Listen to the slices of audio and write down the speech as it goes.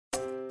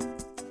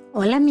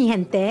Hola mi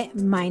gente,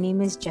 my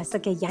name is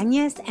Jessica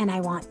Yanez and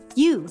I want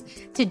you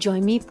to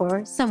join me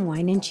for some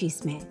wine and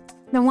chisme.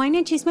 The Wine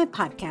and Chisme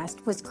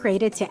podcast was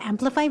created to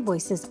amplify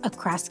voices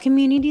across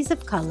communities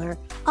of color,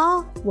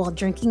 all while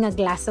drinking a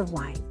glass of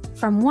wine.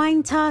 From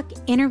wine talk,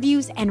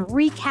 interviews, and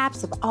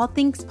recaps of all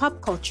things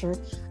pop culture,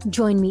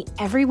 join me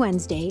every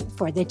Wednesday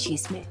for the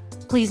chisme.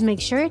 Please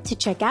make sure to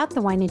check out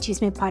the Wine and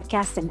Chisme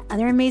podcast and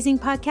other amazing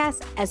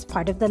podcasts as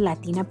part of the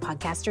Latina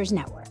Podcasters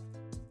Network.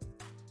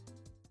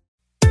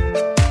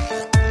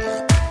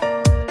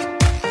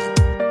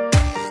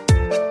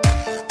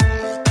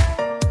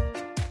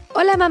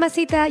 Hola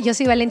mamacita, yo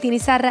soy Valentin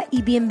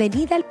y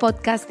bienvenida al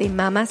podcast de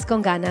Mamas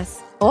con Ganas.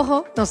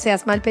 Ojo, no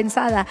seas mal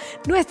pensada,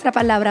 nuestra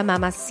palabra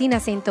mamas sin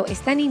acento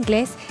está en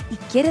inglés y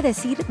quiere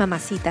decir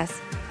mamacitas.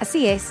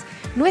 Así es,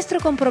 nuestro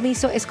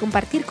compromiso es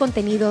compartir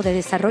contenido de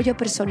desarrollo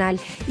personal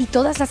y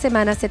todas las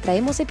semanas te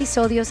traemos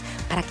episodios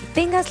para que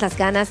tengas las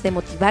ganas de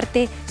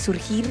motivarte,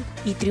 surgir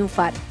y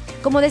triunfar.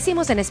 Como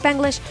decimos en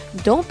Spanglish,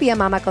 don't be a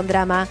mama con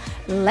drama,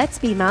 let's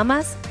be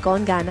mamas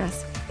con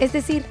ganas. Es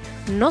decir,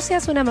 no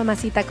seas una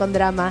mamacita con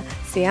drama,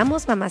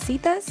 seamos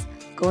mamacitas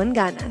con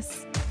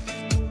ganas.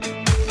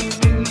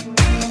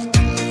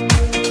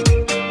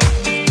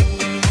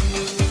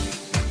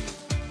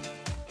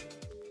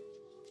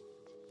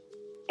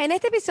 En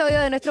este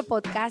episodio de nuestro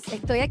podcast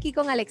estoy aquí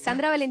con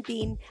Alexandra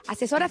Valentin,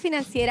 asesora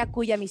financiera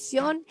cuya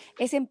misión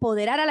es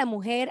empoderar a la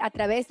mujer a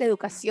través de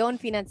educación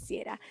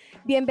financiera.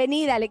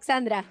 Bienvenida,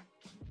 Alexandra.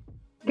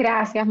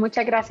 Gracias,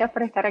 muchas gracias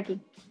por estar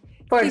aquí,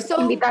 por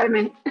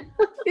invitarme.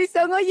 Si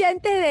son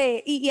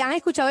oyentes y han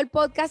escuchado el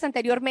podcast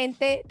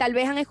anteriormente, tal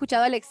vez han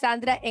escuchado a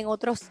Alexandra en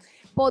otros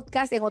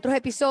podcasts, en otros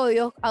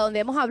episodios, a donde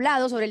hemos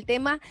hablado sobre el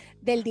tema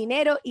del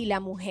dinero y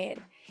la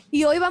mujer.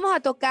 Y hoy vamos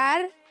a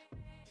tocar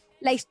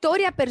la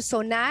historia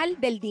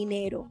personal del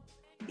dinero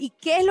y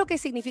qué es lo que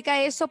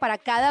significa eso para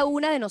cada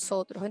una de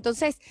nosotros.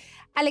 Entonces,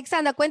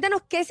 Alexandra,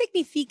 cuéntanos qué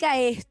significa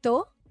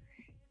esto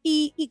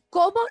y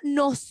cómo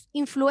nos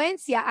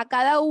influencia a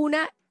cada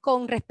una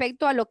con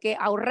respecto a lo que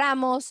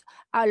ahorramos,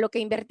 a lo que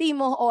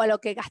invertimos o a lo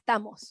que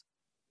gastamos.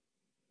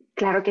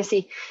 Claro que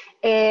sí.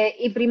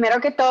 Y primero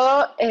que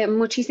todo,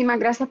 muchísimas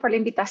gracias por la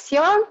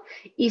invitación.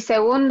 Y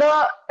segundo,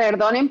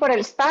 perdonen por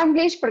el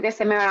Spanglish porque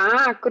se me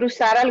van a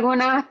cruzar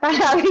algunas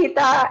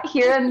palabritas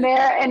here and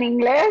there en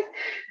inglés.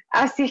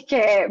 Así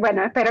que,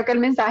 bueno, espero que el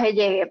mensaje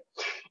llegue.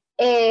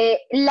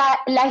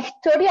 La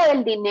historia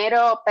del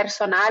dinero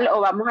personal,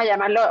 o vamos a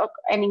llamarlo,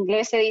 en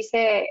inglés se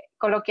dice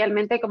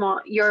coloquialmente como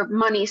your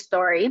money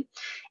story,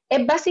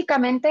 es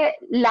básicamente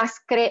las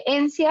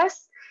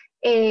creencias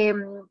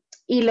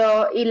y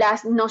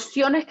las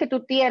nociones que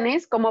tú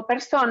tienes como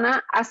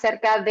persona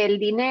acerca del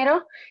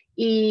dinero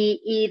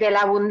y de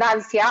la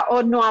abundancia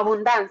o no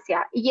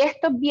abundancia. Y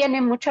esto viene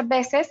muchas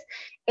veces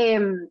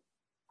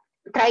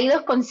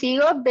traídos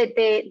consigo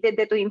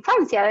desde tu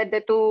infancia,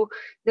 desde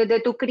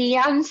tu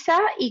crianza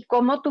y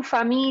cómo tu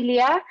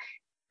familia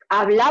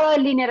hablaba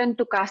del dinero en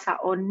tu casa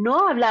o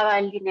no hablaba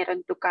del dinero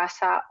en tu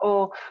casa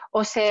o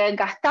se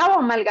gastaba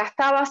o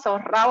malgastaba, se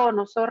ahorraba o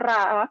no se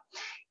ahorraba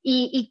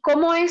y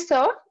cómo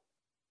eso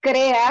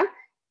crea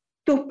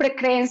tu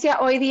creencia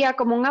hoy día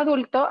como un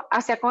adulto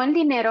hacia con el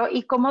dinero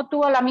y cómo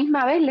tú a la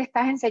misma vez le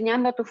estás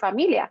enseñando a tu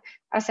familia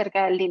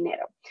acerca del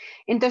dinero.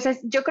 Entonces,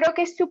 yo creo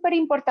que es súper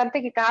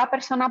importante que cada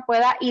persona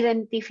pueda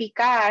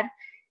identificar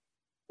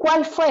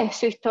cuál fue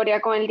su historia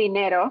con el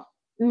dinero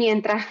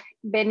mientras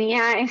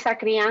venía esa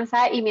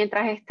crianza y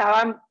mientras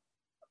estaban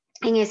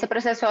en ese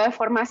proceso de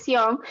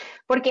formación,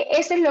 porque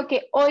eso es lo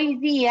que hoy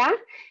día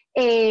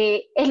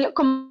es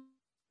como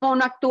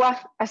uno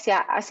actúa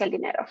hacia el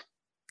dinero.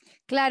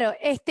 Claro,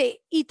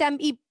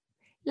 y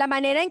la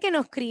manera en que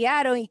nos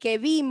criaron y que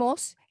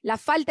vimos la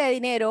falta de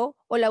dinero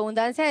o la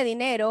abundancia de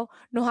dinero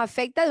nos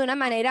afecta de una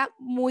manera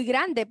muy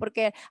grande,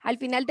 porque al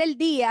final del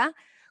día,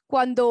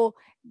 cuando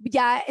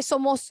ya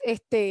somos,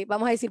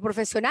 vamos a decir,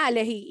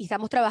 profesionales y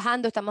estamos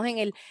trabajando, estamos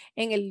en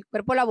el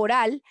cuerpo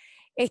laboral,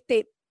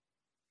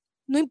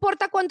 no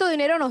importa cuánto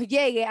dinero nos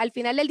llegue, al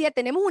final del día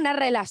tenemos una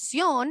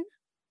relación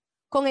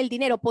con el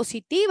dinero,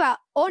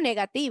 positiva o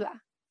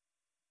negativa.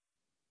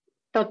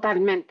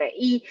 Totalmente.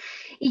 Y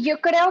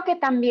yo creo que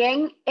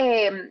también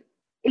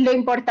lo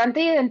importante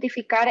de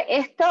identificar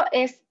esto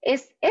es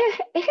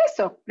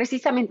eso,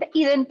 precisamente,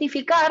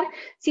 identificar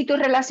si tu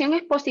relación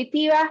es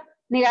positiva,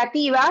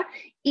 negativa,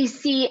 y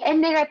si es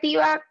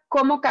negativa,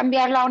 cómo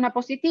cambiarla a una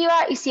positiva,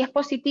 y si es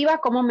positiva,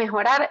 cómo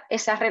mejorar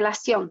esa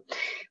relación.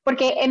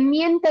 Porque en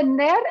mi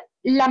entender,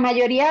 la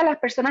mayoría de las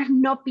personas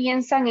no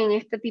piensan en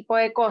este tipo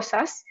de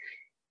cosas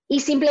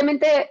y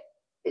simplemente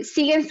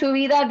siguen su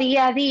vida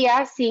día a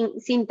día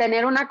sin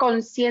tener una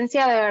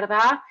conciencia de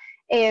verdad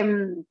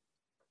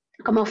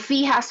como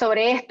fija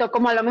sobre esto,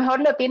 como a lo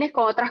mejor lo tienes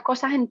con otras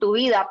cosas en tu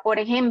vida. Por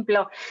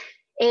ejemplo,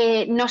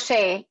 no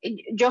sé,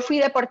 yo fui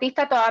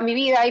deportista toda mi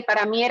vida y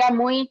para mí era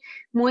muy,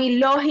 muy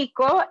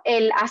lógico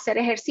el hacer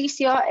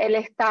ejercicio, el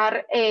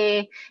estar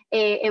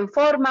en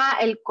forma,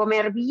 el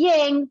comer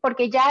bien,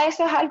 porque ya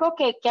eso es algo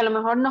que a lo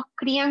mejor nos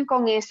crían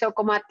con eso.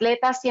 Como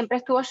atleta siempre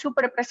estuvo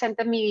súper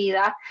presente en mi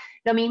vida.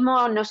 Lo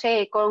mismo, no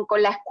sé, con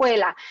la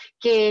escuela,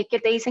 que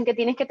te dicen que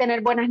tienes que tener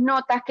buenas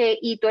notas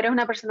y tú eres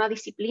una persona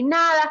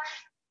disciplinada.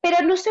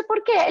 Pero no sé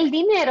por qué el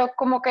dinero,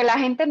 como que la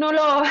gente no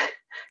lo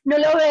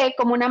ve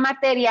como una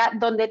materia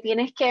donde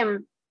tienes que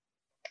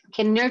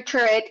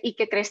nurture it y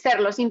que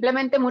crecerlo.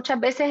 Simplemente muchas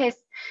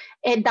veces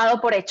es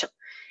dado por hecho.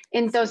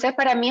 Entonces,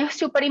 para mí es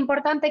súper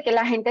importante que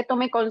la gente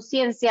tome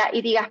conciencia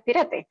y diga,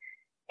 espérate,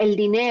 el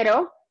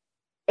dinero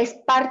es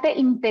parte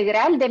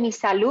integral de mi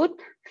salud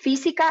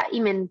física y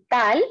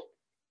mental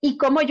y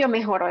cómo yo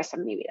mejoro eso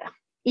en mi vida.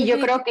 Y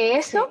yo creo que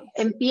eso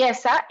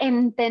empieza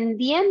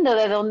entendiendo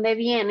de dónde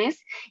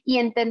vienes y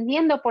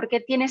entendiendo por qué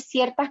tienes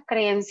ciertas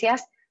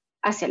creencias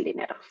hacia el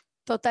dinero.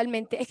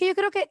 Totalmente. Es que yo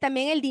creo que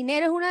también el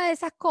dinero es una de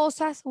esas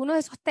cosas, uno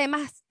de esos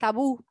temas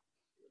tabú,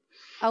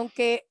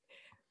 aunque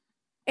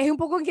es un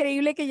poco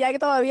increíble que ya que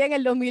todavía en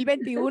el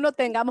 2021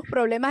 tengamos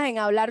problemas en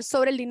hablar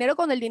sobre el dinero,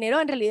 cuando el dinero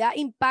en realidad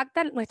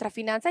impacta nuestras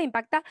finanzas,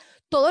 impacta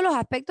todos los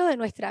aspectos de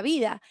nuestra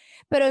vida.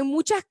 Pero en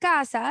muchas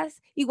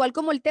casas, igual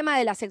como el tema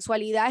de la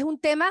sexualidad, es un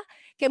tema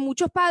que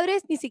muchos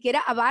padres ni siquiera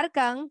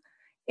abarcan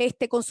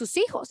con sus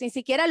hijos, ni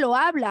siquiera lo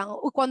hablan.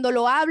 O cuando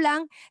lo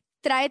hablan,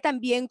 trae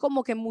también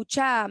como que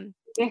mucha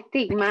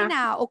estigma,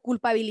 pena o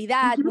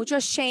culpabilidad, mucho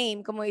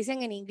shame, como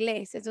dicen en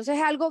inglés. Entonces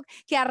es algo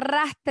que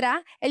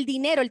arrastra el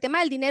dinero. El tema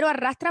del dinero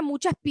arrastra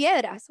muchas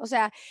piedras. O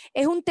sea,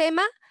 es un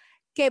tema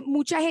que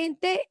mucha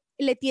gente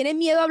le tiene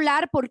miedo a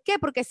hablar. ¿Por qué?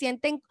 Porque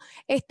sienten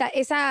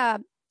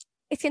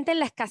sienten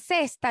la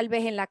escasez tal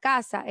vez en la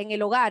casa, en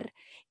el hogar.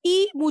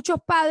 Y muchos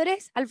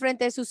padres al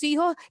frente de sus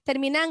hijos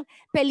terminan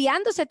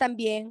peleándose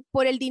también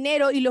por el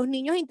dinero y los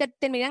niños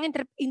terminan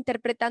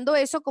interpretando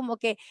eso como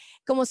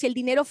si el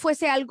dinero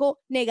fuese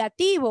algo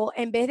negativo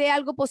en vez de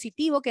algo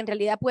positivo que en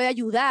realidad puede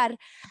ayudar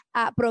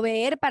a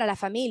proveer para la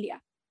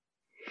familia.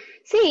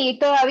 Sí,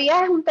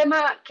 todavía es un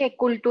tema que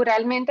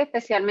culturalmente,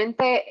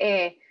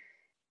 especialmente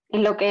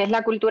en lo que es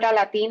la cultura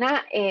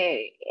latina,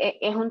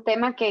 es un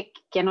tema que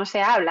no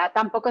se habla.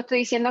 Tampoco estoy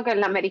diciendo que en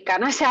la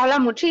americana se habla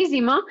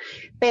muchísimo,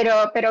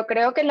 pero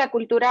creo que en la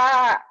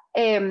cultura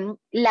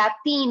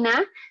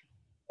latina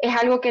es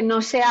algo que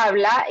no se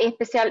habla,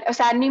 especial, o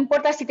sea, no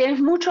importa si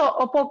tienes mucho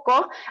o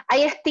poco,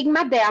 hay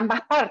estigmas de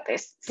ambas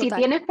partes. Total. Si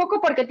tienes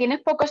poco porque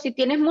tienes poco, si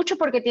tienes mucho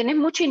porque tienes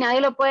mucho y nadie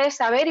lo puede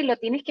saber y lo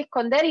tienes que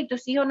esconder y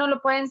tus hijos no lo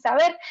pueden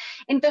saber.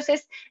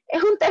 Entonces,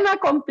 es un tema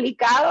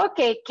complicado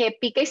que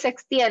pica y se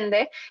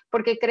extiende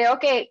porque creo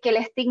que el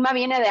estigma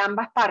viene de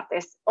ambas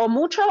partes, o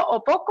mucho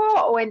o poco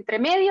o entre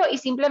medio y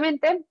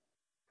simplemente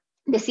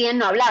deciden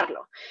no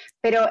hablarlo,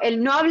 pero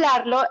el no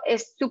hablarlo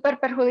es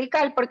súper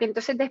perjudicial porque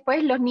entonces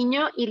después los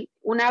niños, y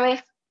una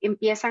vez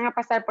empiezan a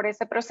pasar por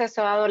ese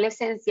proceso de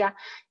adolescencia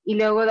y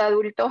luego de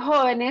adultos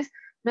jóvenes,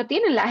 no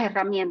tienen las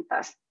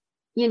herramientas.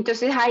 Y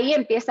entonces ahí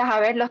empiezas a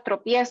ver los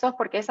tropiezos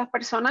porque esas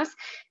personas,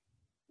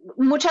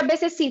 muchas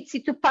veces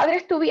si tus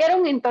padres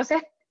tuvieron,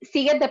 entonces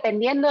sigues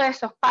dependiendo de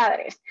esos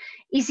padres.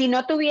 Y si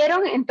no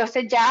tuvieron,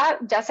 entonces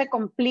ya se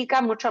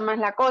complica mucho más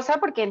la cosa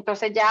porque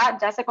entonces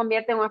ya se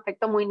convierte en un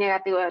aspecto muy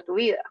negativo de tu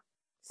vida.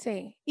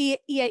 Sí,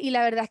 y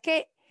la verdad es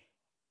que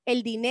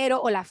el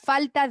dinero o la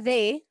falta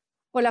de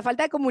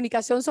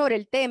comunicación sobre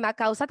el tema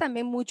causa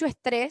también mucho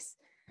estrés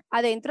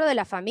adentro de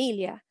la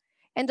familia.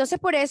 Entonces,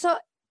 por eso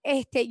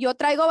yo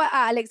traigo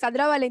a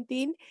Alexandra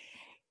Valentin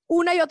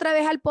una y otra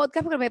vez al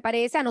podcast porque me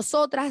parece, a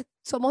nosotras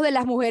somos de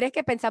las mujeres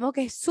que pensamos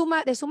que es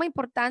de suma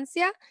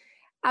importancia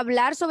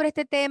hablar sobre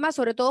este tema,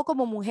 sobre todo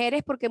como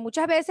mujeres, porque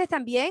muchas veces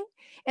también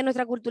en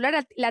nuestra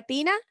cultura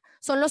latina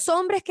son los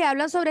hombres que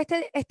hablan sobre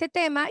este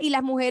tema y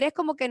las mujeres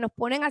como que nos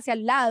ponen hacia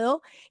el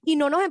lado y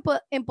no nos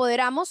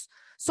empoderamos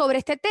sobre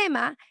este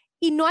tema,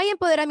 y no hay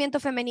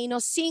empoderamiento femenino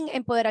sin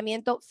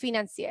empoderamiento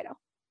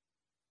financiero.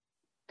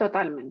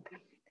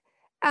 Totalmente.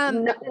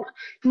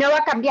 No va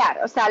a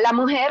cambiar, o sea, la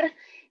mujer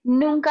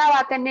nunca va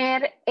a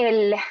tener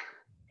el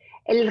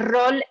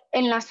rol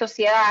en la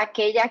sociedad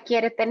que ella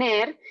quiere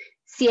tener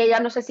si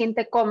ella no se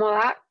siente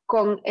cómoda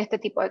con este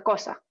tipo de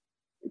cosas,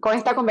 con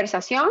esta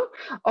conversación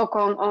o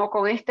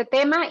con este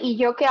tema. Y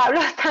yo que hablo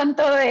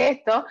tanto de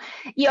esto,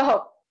 y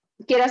ojo,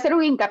 quiero hacer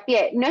un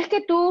hincapié, no es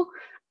que tú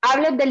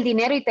hables del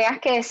dinero y tengas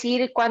que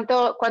decir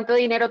cuánto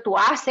dinero tú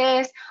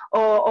haces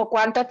o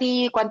cuánto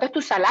es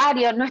tu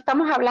salario. No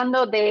estamos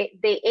hablando de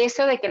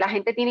eso, de que la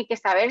gente tiene que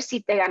saber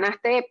si te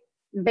ganaste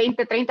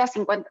 20, 30,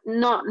 50.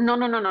 No.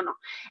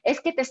 Es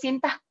que te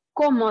sientas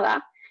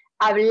cómoda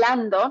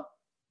hablando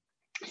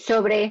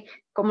sobre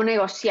cómo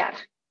negociar,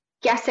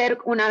 qué hacer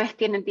una vez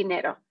tienes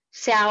dinero.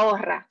 Se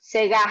ahorra,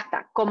 se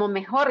gasta, cómo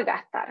mejor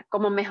gastar,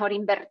 cómo mejor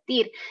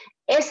invertir,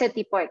 ese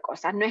tipo de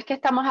cosas. No es que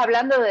estamos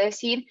hablando de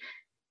decir,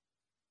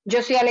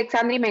 yo soy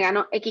Alexandra y me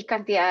gano X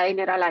cantidad de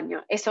dinero al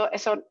año.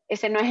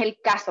 Ese no es el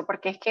caso,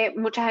 porque es que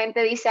mucha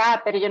gente dice,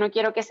 pero yo no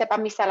quiero que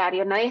sepan mi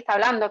salario. Nadie está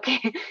hablando que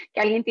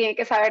alguien tiene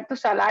que saber tu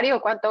salario,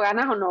 o cuánto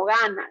ganas o no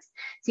ganas.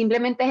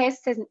 Simplemente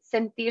es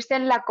sentirse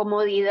en la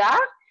comodidad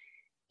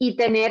y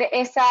tener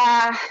esa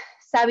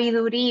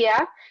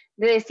sabiduría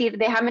de decir,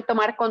 déjame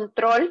tomar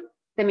control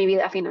de mi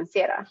vida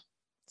financiera.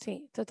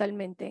 Sí,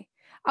 totalmente.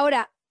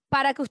 Ahora,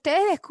 para que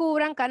ustedes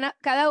descubran,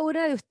 cada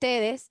una de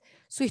ustedes,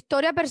 su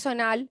historia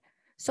personal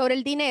sobre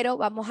el dinero,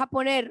 vamos a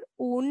poner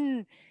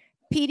un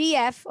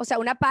PDF, o sea,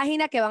 una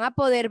página que van a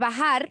poder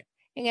bajar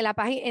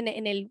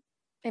en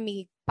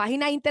mi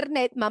página de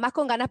internet,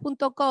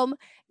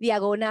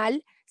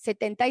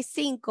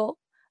 mamasconganas.com/75.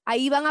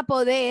 Ahí van a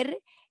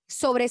poder,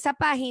 sobre esa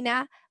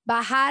página,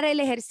 bajar el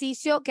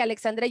ejercicio que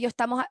Alexandra y yo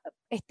estamos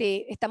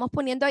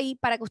poniendo ahí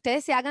para que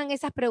ustedes se hagan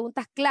esas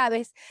preguntas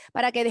claves,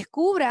 para que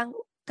descubran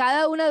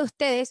cada una de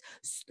ustedes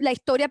la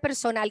historia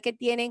personal que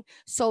tienen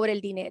sobre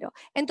el dinero.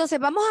 Entonces,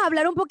 vamos a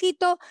hablar un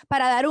poquito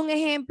para dar un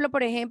ejemplo,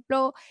 por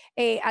ejemplo,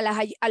 a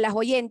las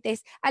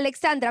oyentes.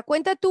 Alexandra,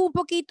 cuenta tú un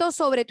poquito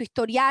sobre tu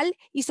historial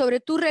y sobre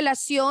tu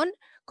relación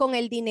con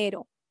el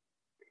dinero.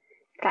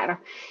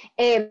 Claro.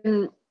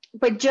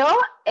 Pues yo,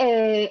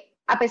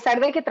 a pesar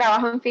de que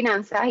trabajo en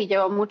finanzas y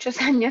llevo muchos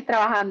años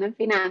trabajando en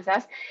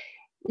finanzas,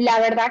 la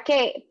verdad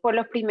que por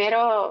los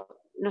primeros,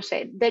 no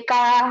sé,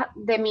 décadas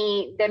de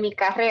mi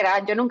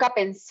carrera, yo nunca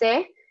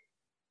pensé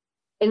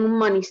en un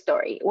money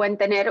story o en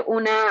tener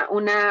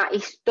una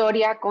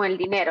historia con el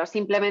dinero.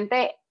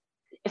 Simplemente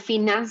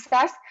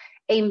finanzas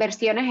e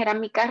inversiones eran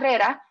mi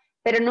carrera,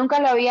 pero nunca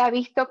lo había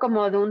visto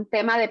como de un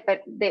tema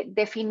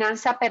de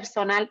finanza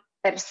personal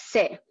per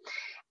se.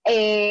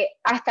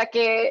 Hasta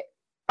que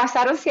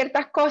pasaron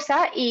ciertas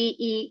cosas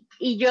y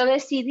yo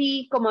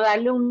decidí como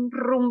darle un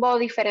rumbo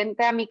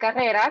diferente a mi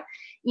carrera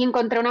y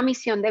encontré una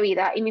misión de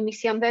vida. Y mi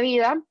misión de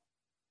vida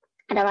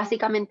era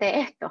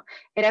básicamente esto,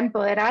 era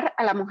empoderar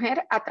a la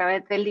mujer a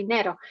través del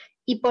dinero.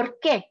 ¿Y por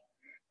qué?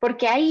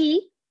 Porque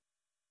ahí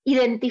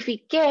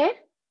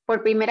identifiqué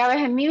por primera vez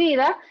en mi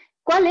vida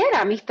cuál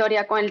era mi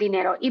historia con el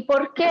dinero y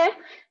por qué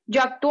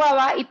yo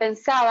actuaba y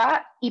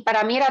pensaba, y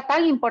para mí era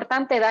tan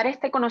importante dar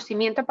este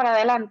conocimiento para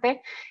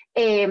adelante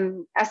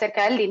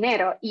acerca del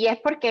dinero. Y es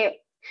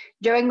porque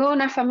yo vengo de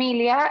una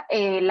familia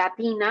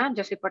latina,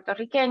 yo soy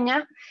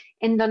puertorriqueña,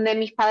 en donde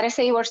mis padres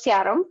se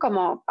divorciaron,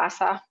 como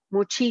pasa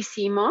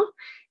muchísimo,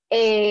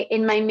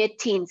 en my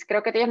mid-teens.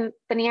 Creo que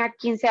tenía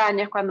 15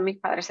 años cuando mis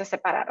padres se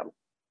separaron,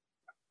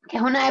 que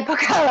es una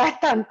época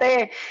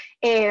bastante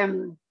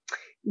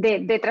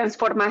de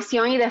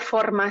transformación y de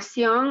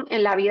formación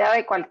en la vida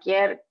de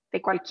cualquier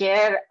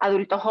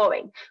adulto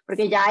joven,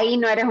 porque ya ahí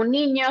no eres un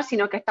niño,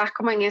 sino que estás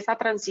como en esa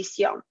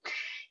transición.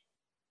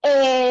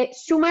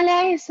 Súmale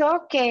a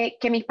eso que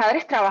mis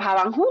padres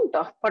trabajaban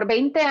juntos. Por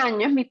 20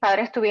 años mis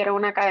padres tuvieron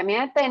una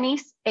academia de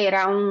tenis,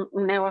 era un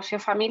negocio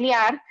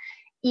familiar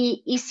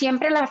y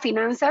siempre las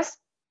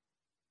finanzas,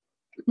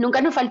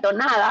 nunca nos faltó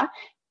nada,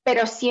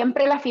 pero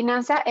siempre la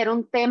finanza era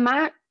un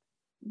tema,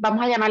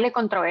 vamos a llamarle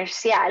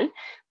controversial,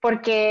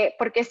 porque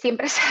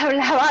siempre se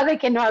hablaba de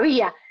que no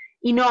había,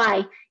 y no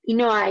hay, y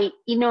no hay,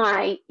 y no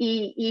hay,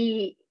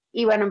 y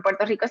bueno, en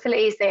Puerto Rico se le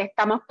dice,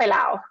 estamos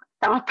pelados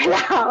todo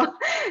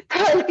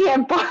el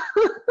tiempo.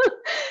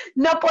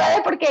 No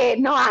puede porque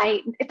no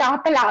hay,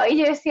 estamos pelados. Y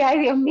yo decía, ay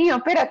Dios mío,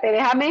 espérate,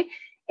 déjame,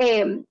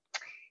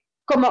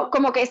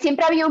 como que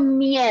siempre había un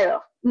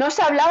miedo. No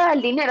se hablaba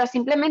del dinero,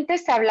 simplemente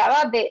se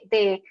hablaba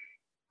de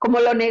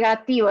como lo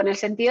negativo, en el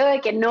sentido de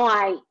que no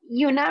hay.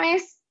 Y una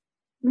vez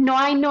no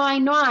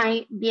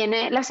hay,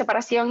 viene la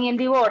separación y el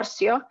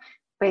divorcio,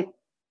 pues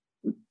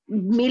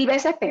 1000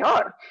 veces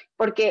peor,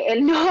 porque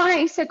el no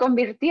hay se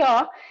convirtió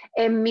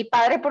en mi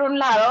padre por un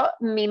lado,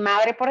 mi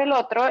madre por el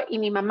otro, y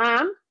mi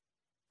mamá,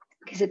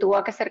 que se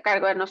tuvo que hacer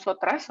cargo de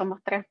nosotras, somos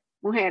 3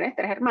 mujeres,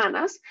 3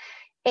 hermanas,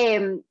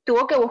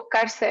 tuvo que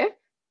buscarse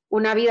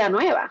una vida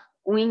nueva,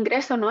 un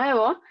ingreso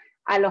nuevo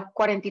a los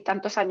 40 y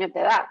tantos años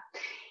de edad.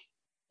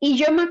 Y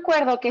yo me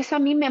acuerdo que eso a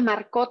mí me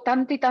marcó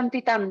tanto y tanto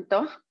y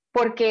tanto,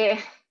 porque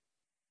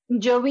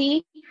yo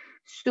vi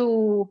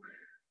su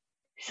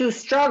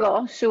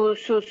struggle,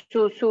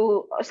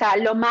 o sea,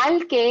 lo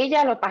mal que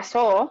ella lo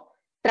pasó,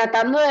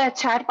 tratando de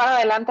echar para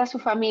adelante a su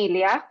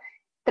familia,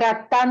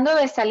 tratando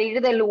de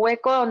salir del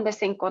hueco donde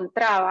se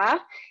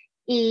encontraba,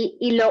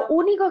 y lo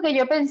único que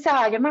yo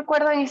pensaba, yo me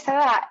acuerdo en esa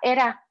edad,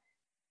 era,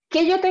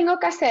 ¿qué yo tengo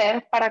que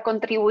hacer para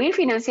contribuir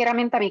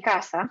financieramente a mi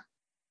casa?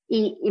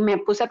 Y me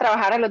puse a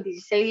trabajar a los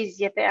 16,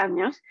 17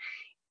 años.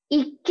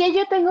 ¿Y qué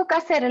yo tengo que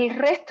hacer el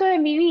resto de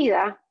mi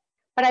vida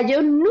para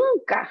yo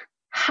nunca,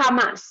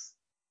 jamás,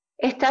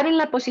 estar en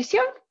la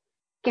posición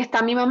que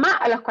está mi mamá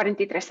a los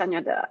 43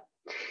 años de edad?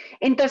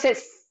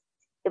 Entonces,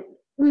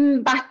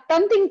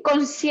 bastante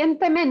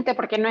inconscientemente,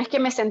 porque no es que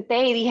me senté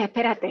y dije,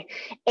 espérate,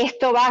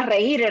 esto va a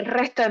reír el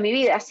resto de mi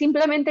vida.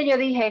 Simplemente yo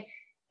dije,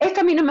 esto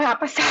a mí no me va a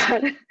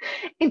pasar.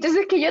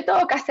 Entonces, ¿qué yo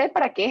tengo que hacer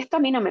para que esto a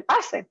mí no me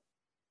pase?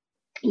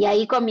 Y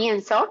ahí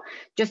comienzo.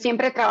 Yo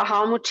siempre he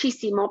trabajado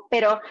muchísimo,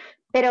 pero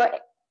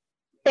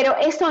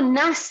eso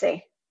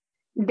nace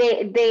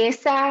de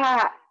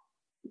esa,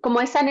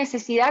 como esa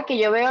necesidad que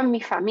yo veo en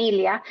mi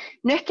familia.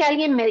 No es que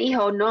alguien me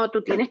dijo, no,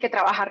 tú tienes que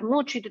trabajar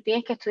mucho y tú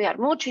tienes que estudiar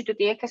mucho y tú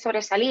tienes que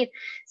sobresalir.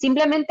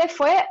 Simplemente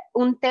fue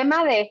un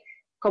tema de,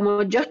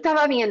 como yo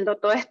estaba viendo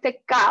todo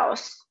este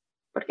caos,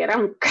 porque era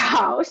un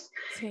caos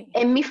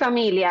en mi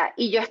familia,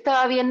 y yo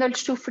estaba viendo el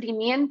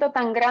sufrimiento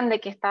tan grande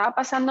que estaba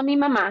pasando mi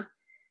mamá,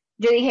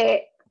 yo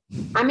dije,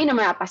 a mí no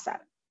me va a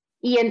pasar.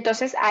 Y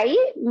entonces ahí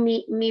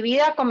mi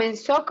vida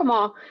comenzó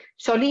como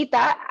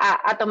solita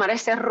a tomar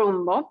ese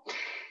rumbo.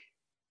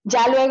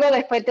 Ya luego,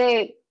 después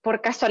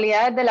por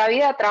casualidades de la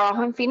vida,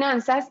 trabajo en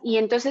finanzas y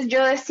entonces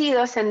yo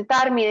decido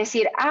sentarme y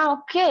decir,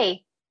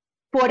 ok,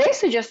 por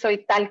eso yo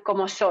soy tal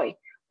como soy,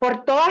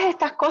 por todas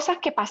estas cosas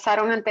que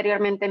pasaron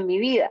anteriormente en mi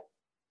vida.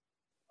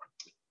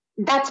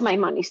 That's my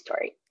money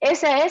story.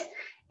 Ese es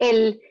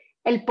el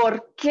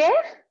por qué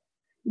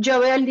yo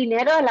veo el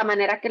dinero de la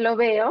manera que lo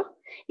veo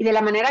y de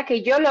la manera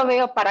que yo lo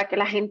veo para que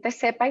la gente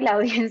sepa y la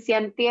audiencia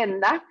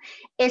entienda,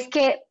 es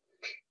que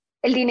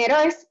el dinero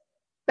es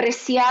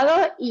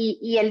preciado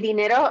y el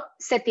dinero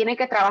se tiene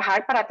que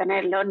trabajar para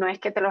tenerlo, no es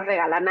que te lo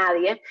regala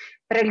nadie,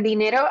 pero el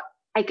dinero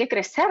hay que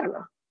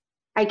crecerlo.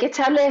 Hay que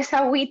echarle esa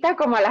agüita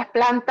como a las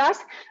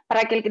plantas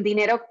para que el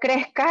dinero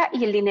crezca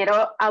y el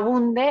dinero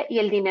abunde y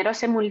el dinero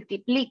se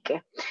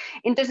multiplique.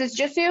 Entonces,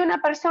 yo soy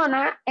una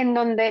persona en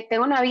donde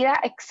tengo una vida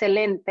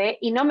excelente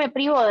y no me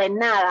privo de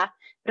nada,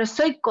 pero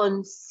soy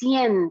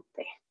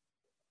consciente.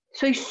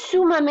 Soy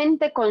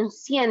sumamente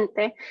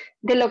consciente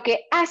de lo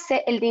que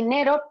hace el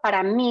dinero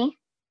para mí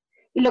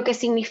y lo que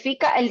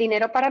significa el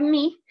dinero para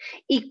mí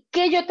y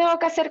qué yo tengo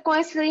que hacer con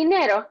ese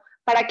dinero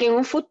para que en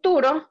un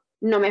futuro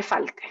no me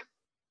falte.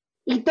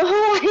 Y todo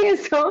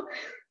eso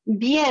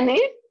viene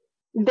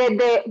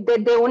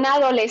desde una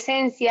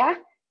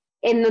adolescencia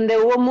en donde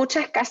hubo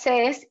mucha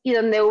escasez y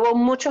donde hubo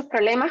muchos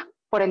problemas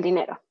por el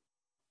dinero.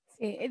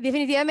 Sí,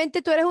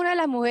 definitivamente tú eres una de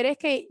las mujeres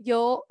que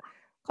yo,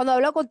 cuando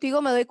hablo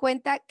contigo, me doy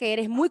cuenta que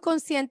eres muy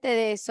consciente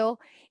de eso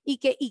y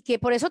que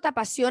por eso te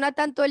apasiona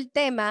tanto el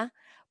tema,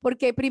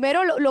 porque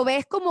primero lo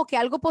ves como que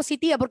algo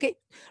positivo, porque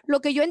lo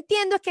que yo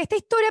entiendo es que esta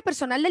historia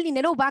personal del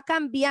dinero va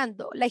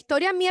cambiando. La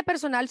historia mía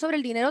personal sobre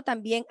el dinero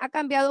también ha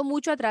cambiado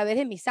mucho a través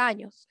de mis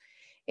años.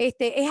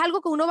 Es algo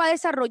que uno va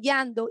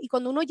desarrollando y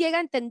cuando uno llega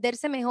a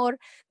entenderse mejor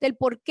del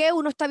por qué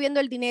uno está viendo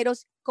el dinero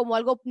como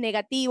algo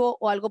negativo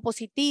o algo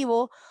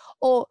positivo,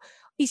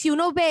 y si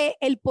uno ve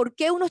el por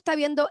qué uno está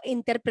viendo,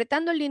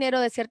 interpretando el dinero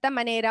de cierta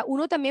manera,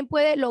 uno también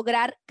puede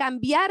lograr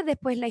cambiar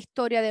después la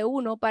historia de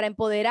uno para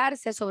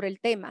empoderarse sobre el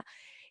tema.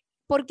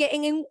 Porque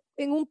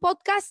en un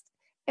podcast,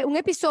 en un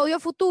episodio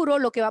futuro,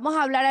 lo que vamos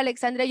a hablar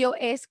Alexandra y yo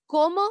es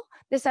cómo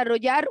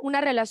desarrollar una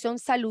relación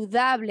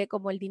saludable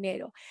como el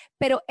dinero.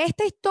 Pero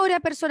esta historia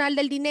personal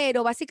del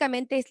dinero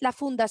básicamente es la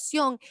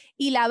fundación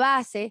y la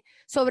base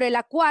sobre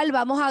la cual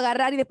vamos a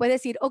agarrar y después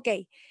decir, ok,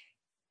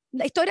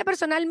 la historia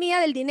personal mía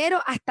del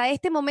dinero hasta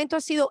este momento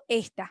ha sido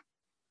esta.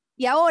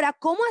 Y ahora,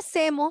 ¿cómo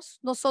hacemos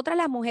nosotras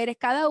las mujeres,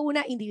 cada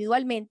una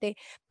individualmente,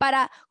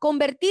 para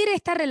convertir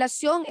esta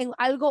relación en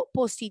algo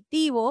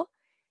positivo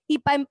y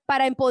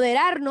para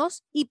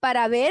empoderarnos y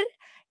para ver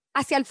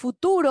hacia el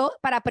futuro,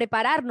 para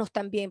prepararnos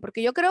también?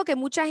 Porque yo creo que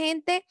mucha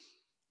gente,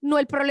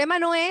 el problema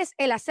no es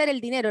el hacer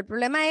el dinero, el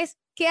problema es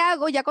qué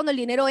hago ya cuando el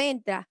dinero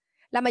entra.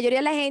 La mayoría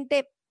de la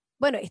gente,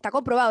 bueno, está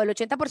comprobado, el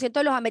 80%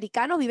 de los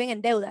americanos viven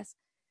en deudas.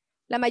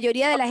 La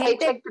mayoría de la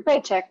gente, Paycheck to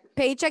paycheck.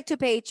 Paycheck to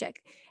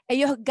paycheck.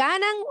 Ellos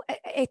ganan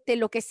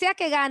lo que sea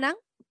que ganan,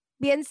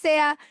 bien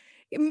sea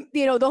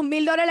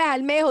 $2,000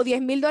 al mes o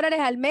 $10,000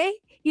 al mes,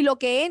 y lo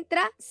que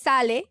entra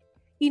sale,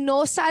 y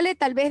no sale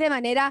tal vez de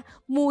manera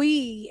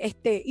muy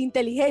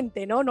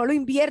inteligente, ¿no? No lo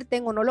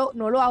invierten o no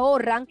lo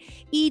ahorran,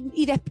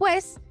 y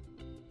después,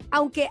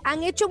 aunque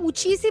han hecho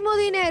muchísimo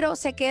dinero,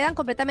 se quedan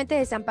completamente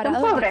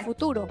desamparados en el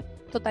futuro,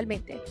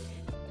 totalmente.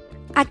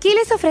 Aquí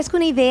les ofrezco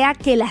una idea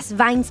que las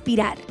va a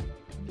inspirar.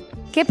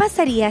 ¿Qué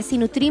pasaría si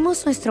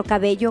nutrimos nuestro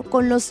cabello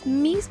con los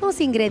mismos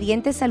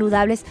ingredientes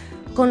saludables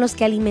con los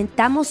que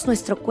alimentamos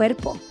nuestro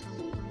cuerpo?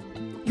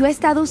 Yo he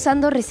estado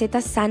usando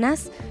recetas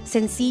sanas,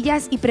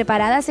 sencillas y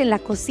preparadas en la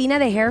cocina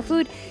de Hair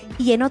Food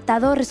y he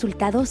notado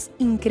resultados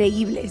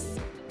increíbles.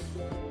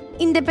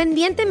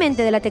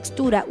 Independientemente de la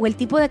textura o el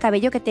tipo de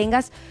cabello que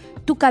tengas,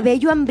 tu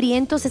cabello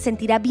hambriento se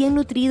sentirá bien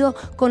nutrido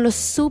con los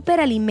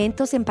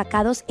superalimentos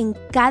empacados en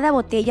cada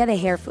botella de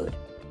Hair Food.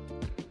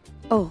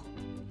 Oh,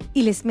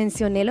 ¿y les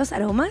mencioné los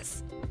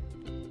aromas?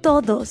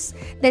 Todos,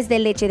 desde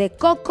leche de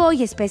coco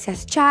y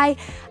especias chai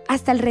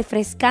hasta el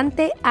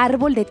refrescante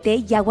árbol de té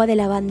y agua de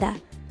lavanda.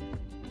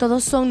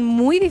 Todos son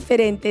muy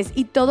diferentes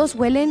y todos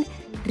huelen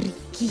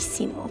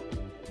riquísimo.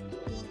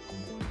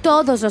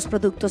 Todos los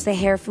productos de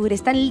Hair Food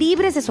están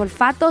libres de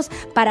sulfatos,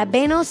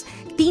 parabenos,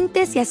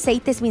 tintes y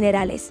aceites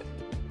minerales,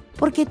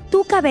 porque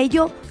tu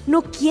cabello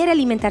no quiere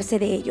alimentarse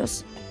de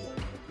ellos.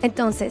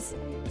 Entonces,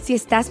 si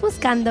estás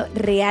buscando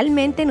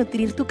realmente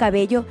nutrir tu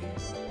cabello,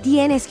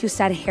 tienes que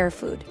usar Hair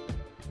Food.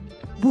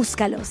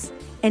 Búscalos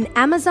en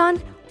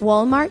Amazon,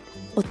 Walmart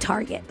o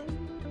Target.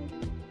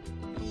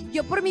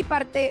 Yo por mi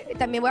parte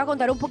también voy a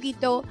contar un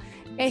poquito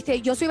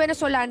Yo soy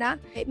venezolana,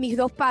 mis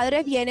dos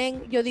padres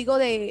vienen, yo digo,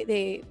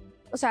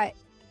 o sea,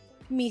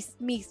 mis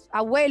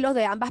abuelos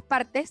de ambas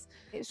partes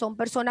son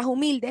personas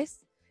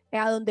humildes,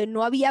 a donde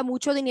no había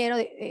mucho dinero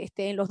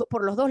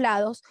por los dos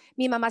lados.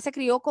 Mi mamá se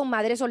crió con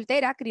madre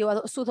soltera, crió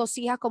a sus dos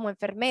hijas como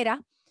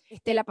enfermera.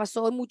 La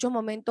pasó en muchos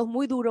momentos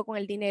muy duro con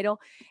el dinero.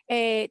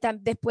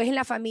 Después en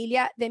la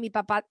familia de mi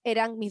papá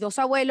eran mis dos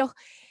abuelos.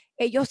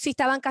 Ellos sí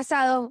estaban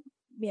casados.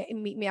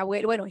 Mi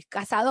abuelo, bueno,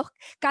 casados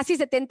casi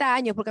 70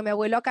 años, porque mi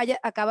abuelo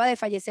acaba de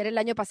fallecer el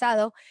año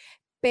pasado,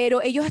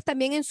 pero ellos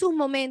también en sus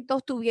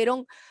momentos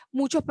tuvieron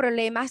muchos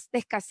problemas de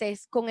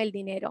escasez con el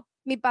dinero.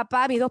 Mis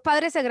dos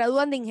padres se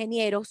gradúan de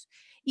ingenieros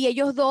y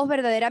ellos dos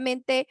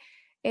verdaderamente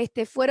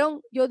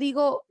fueron, yo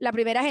digo, la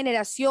primera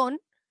generación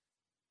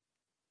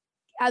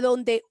a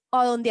donde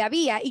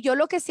había. Y yo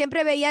lo que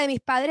siempre veía de mis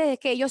padres es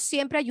que ellos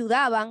siempre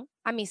ayudaban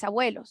a mis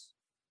abuelos.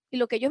 Y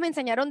lo que ellos me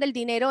enseñaron del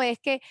dinero es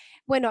que,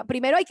 bueno,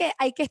 primero hay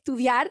que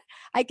estudiar,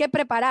 hay que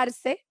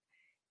prepararse.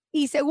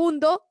 Y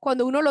segundo,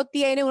 cuando uno lo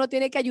tiene, uno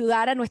tiene que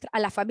ayudar a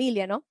la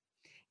familia, ¿no?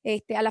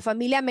 A la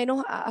familia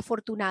menos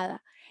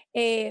afortunada.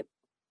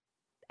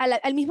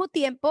 Al mismo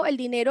tiempo, el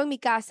dinero en mi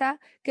casa,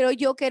 creo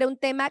yo que era un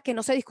tema que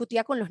no se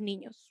discutía con los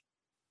niños.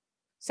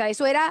 O sea,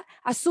 eso era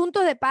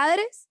asuntos de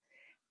padres,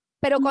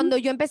 pero cuando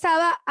yo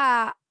empezaba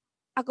a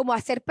como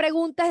hacer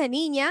preguntas de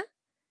niña,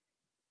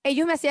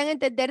 ellos me hacían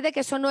entender de que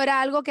eso no era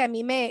algo que a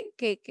mí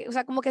o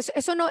sea, como que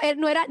eso no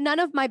era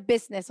none of my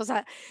business. O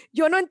sea,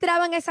 yo no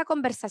entraba en esa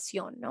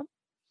conversación, ¿no?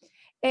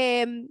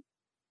 El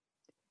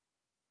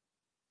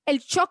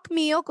shock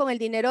mío con el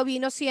dinero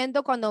vino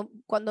siendo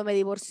cuando me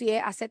divorcié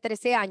hace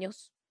 13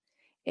 años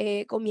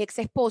con mi ex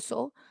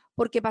esposo,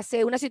 porque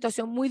pasé una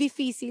situación muy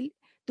difícil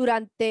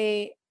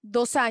durante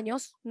 2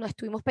 años. Nos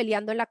estuvimos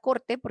peleando en la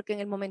corte, porque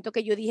en el momento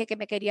que yo dije que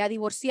me quería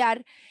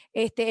divorciar,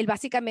 él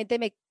básicamente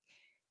me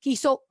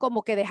quiso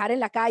como que dejar en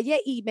la calle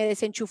y me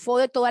desenchufó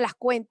de todas las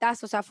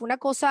cuentas. O sea, fue una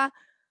cosa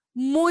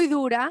muy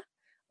dura,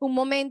 un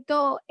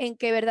momento en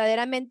que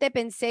verdaderamente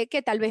pensé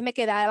que tal vez me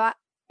quedaba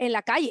en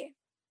la calle.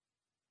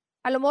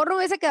 A lo mejor no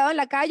hubiese quedado en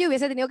la calle,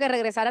 hubiese tenido que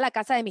regresar a la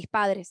casa de mis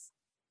padres.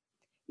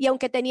 Y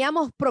aunque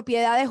teníamos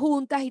propiedades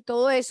juntas y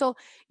todo eso,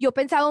 yo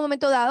pensaba en un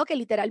momento dado que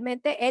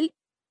literalmente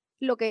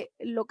lo que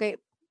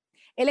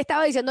él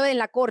estaba diciendo en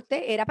la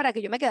corte era para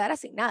que yo me quedara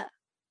sin nada.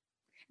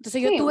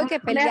 Entonces yo tuve que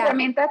pelear. Una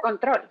herramienta de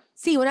control.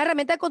 Sí, una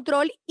herramienta de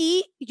control,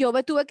 y yo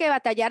me tuve que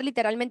batallar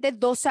literalmente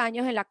 2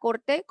 años en la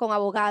corte con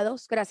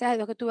abogados. Gracias a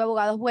Dios que tuve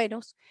abogados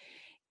buenos.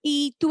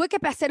 Y tuve que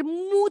hacer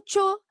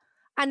mucho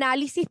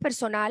análisis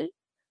personal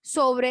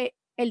sobre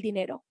el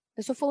dinero.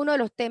 Eso fue uno de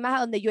los temas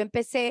a donde yo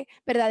empecé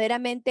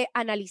verdaderamente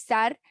a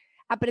analizar.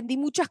 Aprendí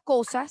muchas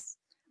cosas.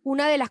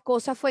 Una de las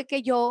cosas fue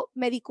que yo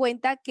me di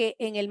cuenta que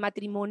en el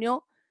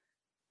matrimonio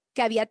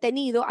que había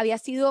tenido había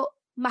sido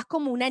más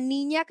como una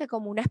niña que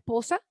como una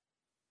esposa.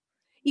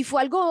 Y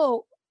fue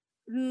algo,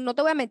 no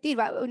te voy a mentir,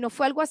 no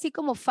fue algo así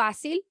como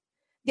fácil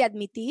de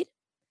admitir.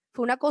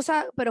 Fue una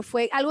cosa, pero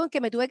fue algo en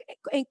que me tuve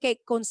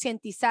que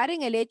concientizar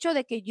en el hecho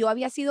de que yo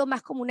había sido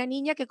más como una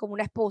niña que como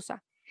una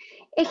esposa.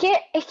 Es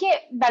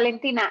que,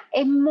 Valentina,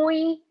 es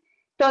muy,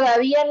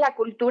 todavía en la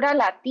cultura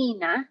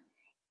latina,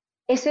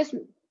 eso es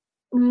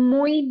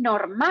muy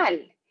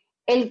normal.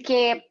 El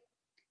que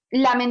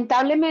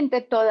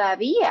lamentablemente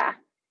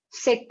todavía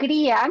se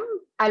crían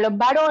a los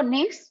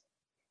varones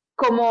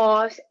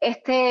como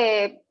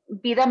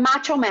vida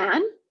macho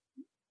man,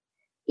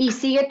 y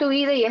sigue tu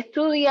vida y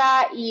estudia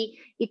y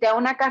te da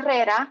una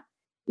carrera,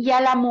 y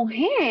a la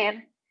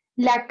mujer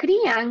la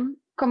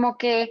crían como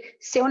que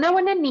sea una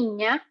buena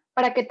niña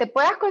para que te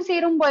puedas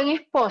conseguir un buen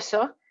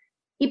esposo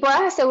y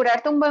puedas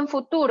asegurarte un buen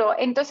futuro.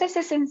 Entonces,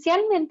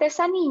 esencialmente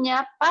esa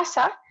niña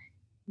pasa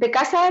de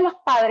casa de los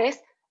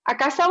padres a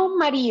casa de un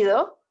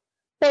marido,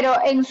 pero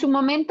en su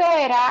momento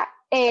era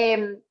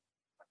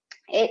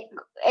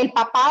el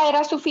papá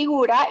era su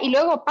figura, y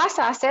luego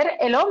pasa a ser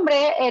el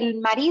hombre,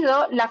 el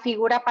marido, la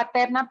figura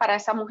paterna para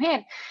esa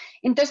mujer.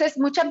 Entonces,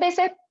 muchas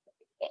veces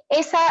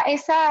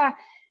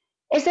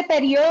ese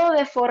periodo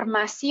de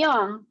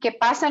formación que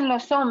pasan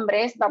los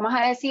hombres, vamos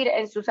a decir,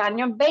 en sus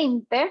años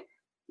 20,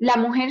 la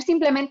mujer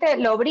simplemente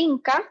lo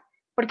brinca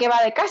porque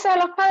va de casa de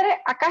los padres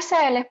a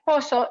casa del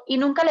esposo, y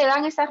nunca le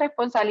dan esa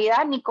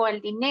responsabilidad ni con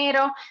el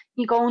dinero,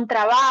 ni con un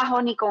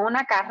trabajo, ni con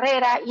una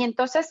carrera. Y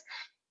entonces,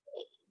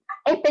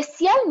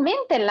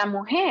 especialmente en la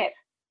mujer,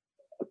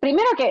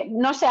 primero que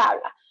no se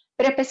habla,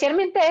 pero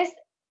especialmente es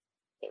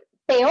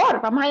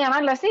peor, vamos a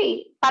llamarlo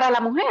así, para la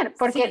mujer,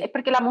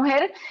 porque la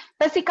mujer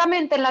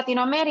básicamente en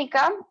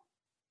Latinoamérica,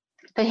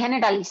 estoy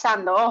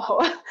generalizando, ojo,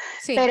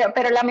 sí,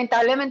 pero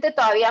lamentablemente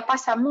todavía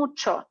pasa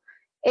mucho,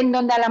 en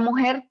donde a la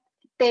mujer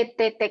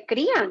te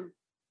crían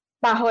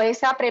bajo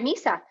esa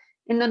premisa,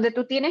 en donde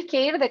tú tienes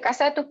que ir de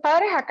casa de tus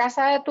padres a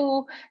casa de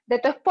tu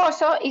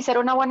esposo y ser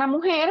una buena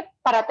mujer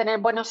para tener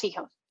buenos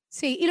hijos.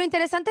 Sí, y lo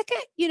interesante es que,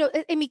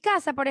 en mi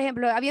casa, por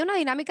ejemplo, había una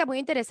dinámica muy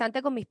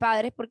interesante con mis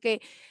padres,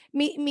 porque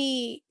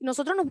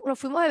nosotros nos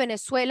fuimos de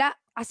Venezuela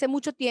hace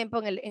mucho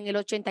tiempo, en el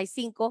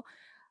 85,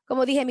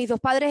 como dije, mis dos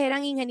padres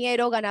eran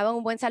ingenieros, ganaban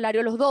un buen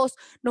salario los dos,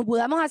 nos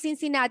mudamos a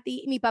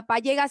Cincinnati, y mi papá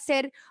llega a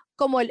ser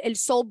como el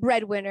sole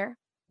breadwinner,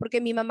 porque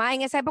mi mamá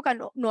en esa época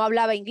no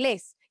hablaba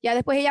inglés. Ya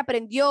después ella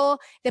aprendió,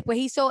 después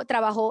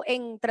trabajó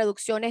en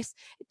traducciones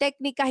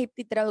técnicas y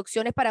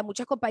traducciones para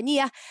muchas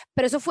compañías,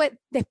 pero eso fue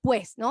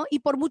después, ¿no?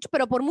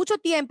 Pero por mucho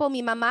tiempo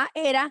mi mamá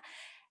era,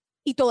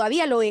 y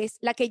todavía lo es,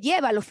 la que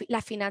lleva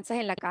las finanzas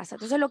en la casa.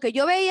 Entonces lo que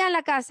yo veía en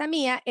la casa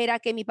mía era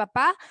que mi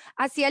papá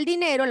hacía el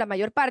dinero, la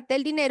mayor parte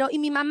del dinero, y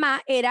mi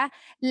mamá era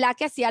la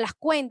que hacía las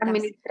cuentas.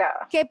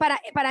 Administrada. Que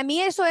para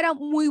mí eso era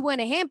un muy buen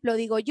ejemplo,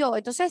 digo yo.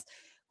 Entonces,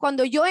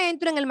 cuando yo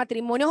entro en el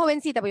matrimonio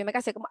jovencita, porque yo me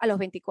casé como a los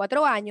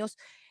 24 años,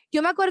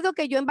 yo me acuerdo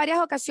que yo en varias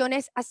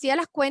ocasiones hacía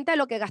las cuentas de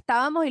lo que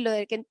gastábamos y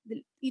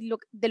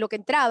de lo que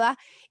entraba,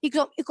 y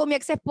con mi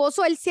ex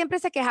esposo, él siempre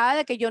se quejaba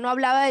de que yo no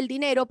hablaba del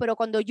dinero, pero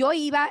cuando yo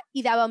iba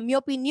y daba mi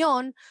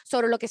opinión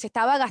sobre lo que se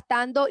estaba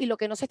gastando y lo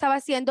que no se estaba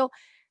haciendo,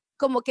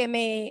 como que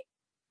me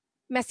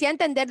hacía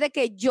entender de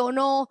que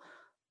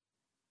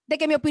de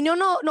que mi opinión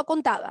no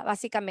contaba,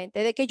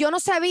 básicamente, de que yo no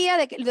sabía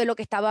de lo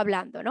que estaba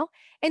hablando, ¿no?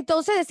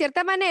 Entonces, de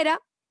cierta manera,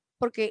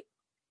 porque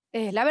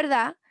es la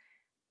verdad,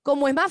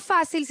 como es más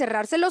fácil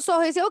cerrarse los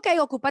ojos y decir, ok,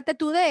 ocúpate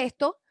tú de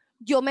esto,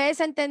 yo me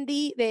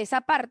desentendí de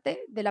esa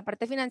parte, de la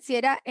parte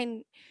financiera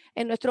en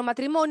nuestro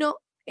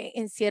matrimonio,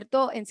 en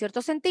cierto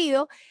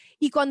sentido,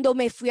 y cuando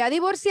me fui a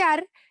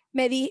divorciar,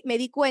 me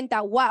di cuenta,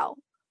 wow,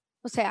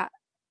 o sea,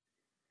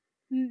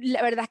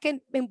 la verdad es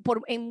que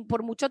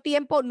por mucho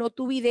tiempo no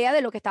tuve idea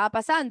de lo que estaba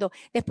pasando.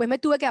 Después me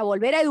tuve que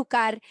volver a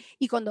educar,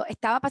 y cuando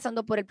estaba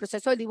pasando por el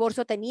proceso del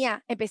divorcio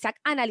empecé a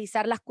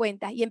analizar las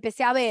cuentas y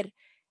empecé a ver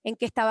en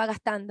qué estaba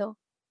gastando,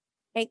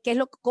 en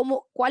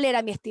cuál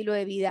era mi estilo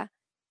de vida,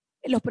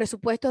 los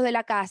presupuestos de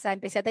la casa.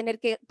 Empecé a tener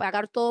que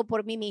pagar todo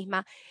por mí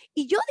misma.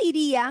 Y yo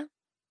diría,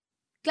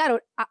 claro,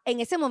 en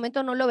ese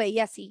momento no lo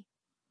veía así,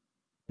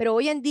 pero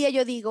hoy en día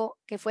yo digo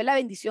que fue la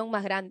bendición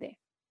más grande,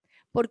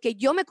 porque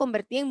yo me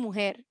convertí en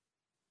mujer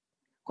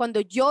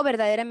cuando yo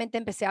verdaderamente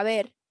empecé a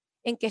ver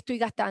en qué estoy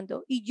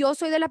gastando. Y yo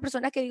soy de las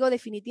personas que digo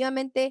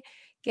definitivamente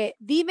que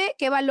dime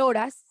qué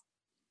valoras,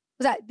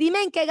 o sea,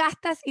 dime en qué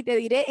gastas y te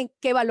diré en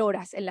qué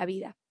valoras en la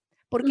vida.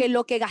 Porque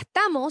lo que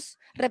gastamos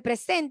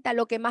representa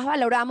lo que más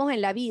valoramos en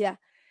la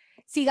vida.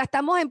 Si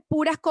gastamos en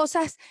puras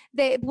cosas,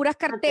 de puras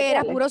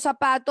carteras, puros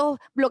zapatos,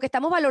 lo que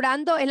estamos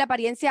valorando es la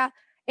apariencia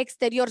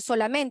exterior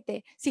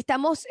solamente. Si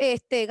estamos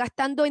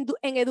gastando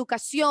en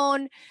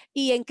educación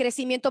y en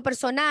crecimiento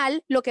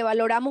personal, lo que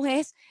valoramos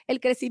es el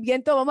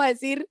crecimiento, vamos a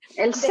decir,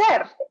 el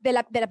ser de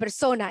la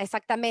persona,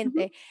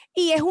 exactamente.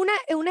 Y es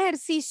un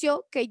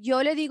ejercicio que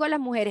yo le digo a las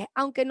mujeres,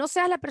 aunque no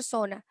seas la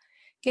persona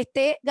que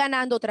esté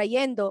ganando,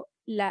 trayendo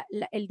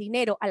el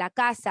dinero a la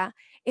casa,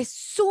 es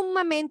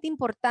sumamente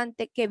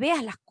importante que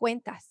veas las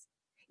cuentas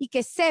y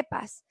que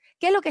sepas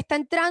qué es lo que está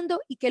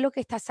entrando y qué es lo que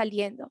está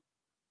saliendo.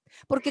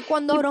 Porque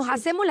cuando nos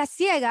hacemos las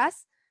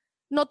ciegas,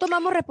 no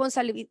tomamos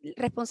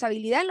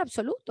responsabilidad en lo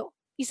absoluto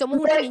y somos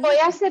una niñita. Voy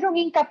a hacer un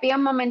hincapié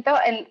un momento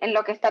en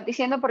lo que estás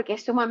diciendo, porque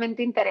es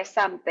sumamente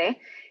interesante.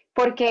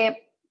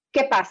 Porque,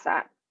 ¿qué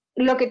pasa?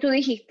 Lo que tú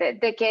dijiste,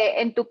 de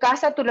que en tu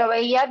casa tú lo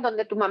veías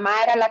donde tu mamá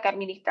era la que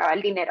administraba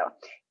el dinero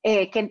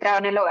que entraba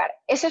en el hogar.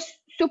 Eso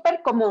es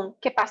súper común.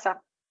 ¿Qué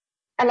pasa?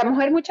 A la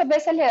mujer muchas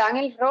veces le dan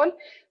el rol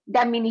de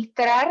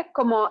administrar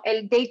como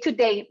el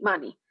day-to-day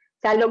money, o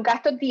sea, los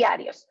gastos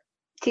diarios.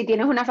 Si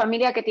tienes una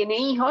familia que tiene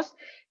hijos,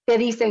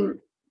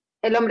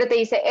 el hombre te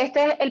dice,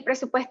 este es el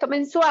presupuesto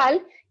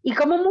mensual, y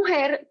como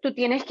mujer tú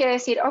tienes que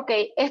decir, ok,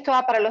 esto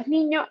va para los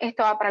niños,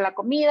 esto va para la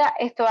comida,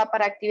 esto va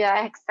para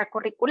actividades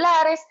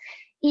extracurriculares,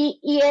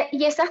 y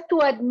esa es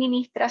tu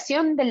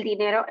administración del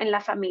dinero en la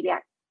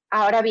familia.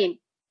 Ahora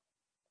bien,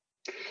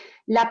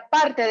 la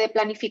parte de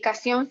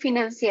planificación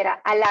financiera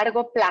a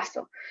largo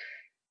plazo,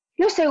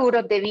 los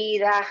seguros de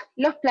vida,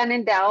 los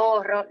planes de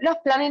ahorro, los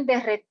planes de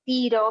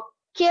retiro,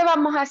 qué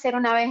vamos a hacer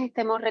una vez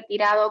estemos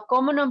retirados,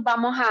 cómo nos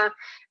vamos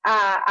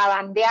a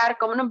bandear,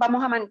 cómo nos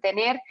vamos a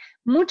mantener.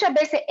 Muchas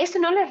veces eso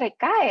no le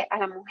recae a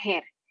la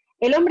mujer.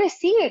 El hombre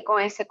sigue con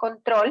ese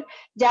control,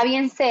 ya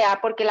bien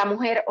sea porque la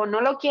mujer o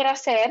no lo quiere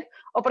hacer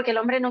o porque el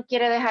hombre no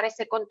quiere dejar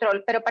ese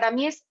control. Pero para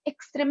mí es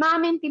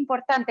extremadamente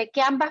importante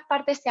que ambas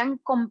partes sean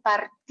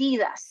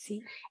compartidas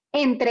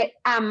entre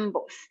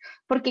ambos.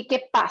 Porque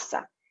 ¿qué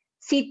pasa?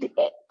 Si,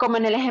 como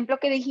en el ejemplo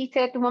que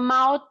dijiste de tu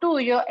mamá o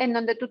tuyo, en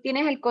donde tú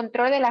tienes el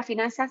control de las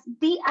finanzas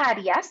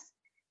diarias,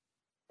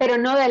 pero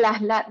no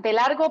de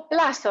largo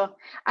plazo,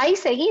 ahí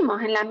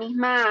seguimos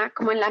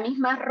como en la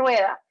misma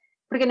rueda,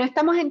 porque no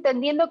estamos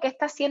entendiendo qué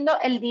está haciendo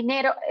el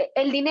dinero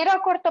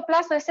a corto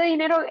plazo, ese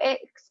dinero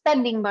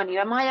spending money,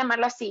 vamos a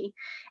llamarlo así,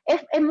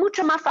 es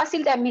mucho más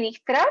fácil de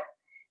administrar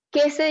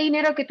que ese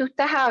dinero que tú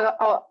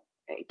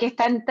que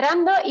está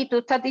entrando y tú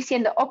estás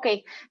diciendo, ok,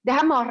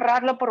 déjame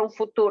ahorrarlo por un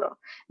futuro,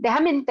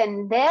 déjame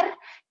entender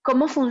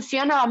cómo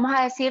funciona, vamos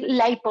a decir,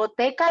 la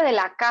hipoteca de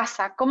la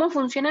casa, cómo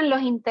funcionan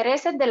los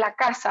intereses de la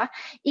casa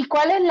y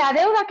cuál es la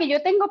deuda que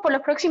yo tengo por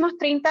los próximos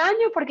 30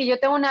 años porque yo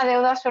tengo una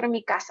deuda sobre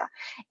mi casa.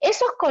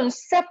 Esos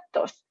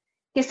conceptos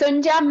que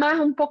son ya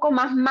un poco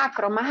más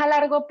macro, más a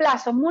largo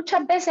plazo,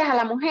 muchas veces a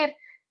la mujer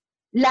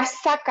la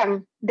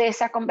sacan de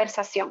esa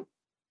conversación.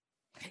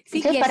 Sí,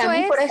 Entonces, y para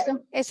mí, por eso.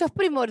 eso es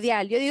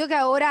primordial. Yo digo que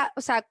ahora,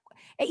 o sea,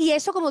 y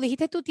eso, como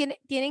dijiste tú,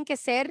 tienen que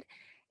ser,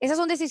 esas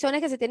son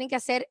decisiones que se tienen que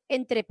hacer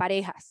entre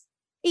parejas.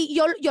 Y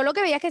yo lo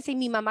que veía es que si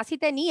mi mamá sí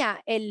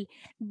tenía el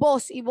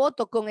voz y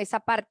voto con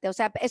esa parte, o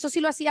sea, eso sí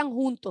lo hacían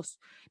juntos,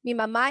 mi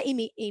mamá y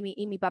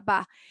mi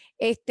papá.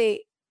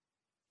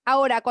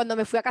 Ahora, cuando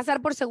me fui a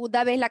casar por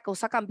segunda vez, la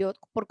cosa cambió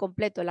por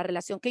completo. La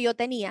relación que yo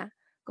tenía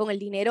con el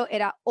dinero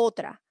era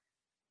otra,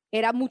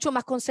 era mucho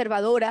más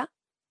conservadora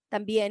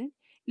también.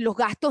 Los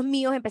gastos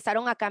míos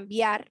empezaron a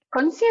cambiar,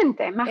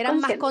 Consciente, más eran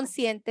más consciente.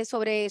 conscientes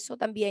sobre eso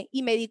también,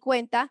 y me di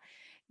cuenta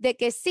de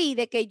que sí,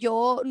 de que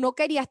yo no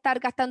quería estar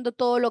gastando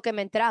todo lo que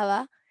me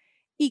entraba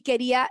y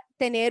quería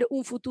tener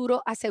un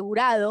futuro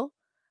asegurado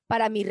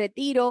para mi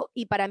retiro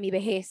y para mi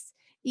vejez.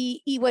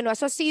 Y bueno,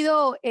 eso ha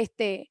sido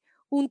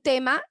un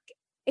tema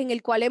en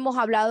el cual hemos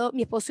hablado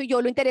mi esposo y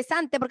yo. Lo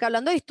interesante, porque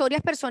hablando de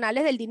historias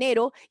personales del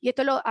dinero, y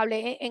esto lo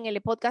hablé en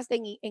el podcast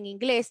en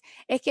inglés,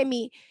 es que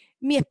mi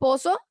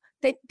esposo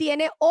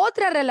tiene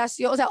otra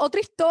relación, o sea,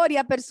 otra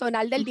historia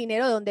personal del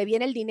dinero, de donde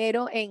viene el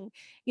dinero en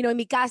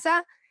mi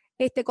casa.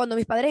 Cuando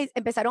mis padres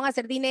empezaron a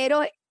hacer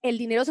dinero, el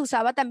dinero se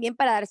usaba también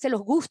para darse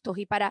los gustos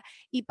sí, para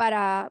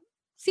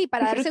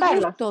darse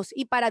gustos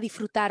y para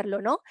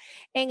disfrutarlo, ¿no?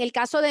 En el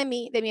caso de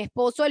mi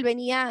esposo, él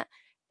venía,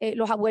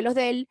 los abuelos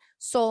de él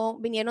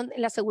vinieron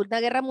en la Segunda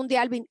Guerra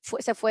Mundial,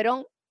 se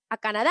fueron a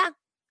Canadá.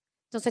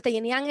 Entonces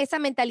tenían esa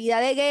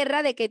mentalidad de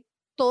guerra, de que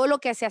todo lo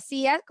que se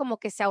hacía como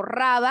que se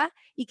ahorraba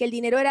y que el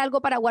dinero era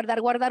algo para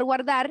guardar, guardar,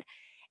 guardar.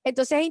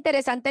 Entonces es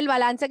interesante el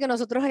balance que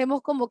nosotros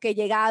hemos como que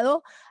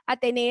llegado a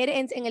tener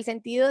en el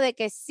sentido de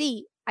que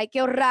sí, hay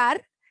que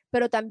ahorrar,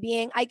 pero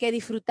también hay que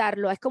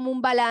disfrutarlo. Es como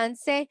un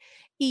balance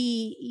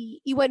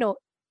y bueno,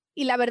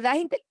 y la verdad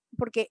es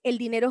porque el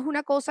dinero es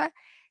una cosa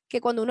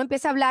que cuando uno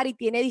empieza a hablar y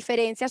tiene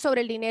diferencias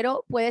sobre el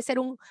dinero puede ser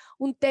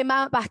un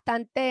tema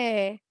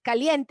bastante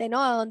caliente,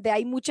 ¿no?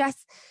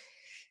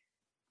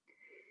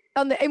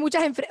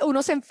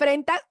 Uno se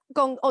enfrenta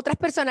con otras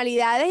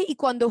personalidades y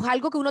cuando es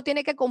algo que uno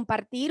tiene que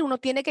compartir, uno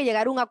tiene que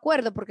llegar a un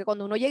acuerdo, porque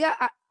cuando uno llega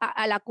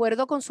al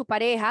acuerdo con su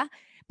pareja,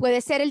 puede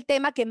ser el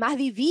tema que más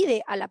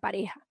divide a la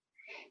pareja.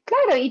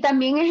 Claro, y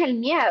también es el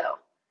miedo.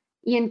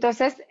 Y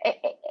entonces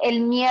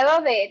el miedo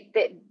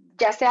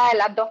ya sea de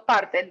las dos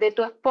partes, de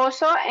tu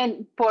esposo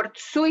por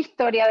su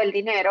historia del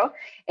dinero,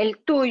 el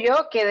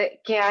tuyo,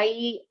 que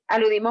ahí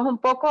aludimos un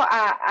poco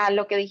a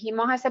lo que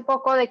dijimos hace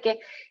poco, de que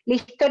la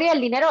historia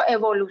del dinero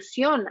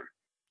evoluciona.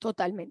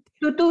 Totalmente.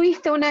 Tú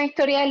tuviste una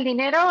historia del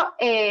dinero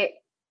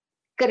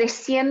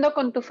creciendo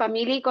con tu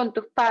familia y con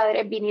tus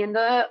padres,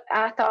 viniendo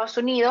a Estados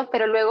Unidos,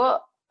 pero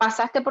luego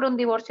pasaste por un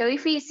divorcio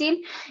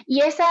difícil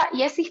y esa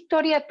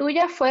historia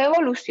tuya fue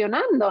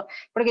evolucionando,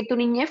 porque tu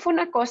niñez fue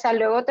una cosa,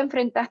 luego te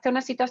enfrentaste a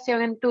una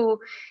situación en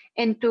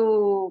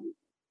tu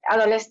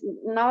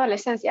no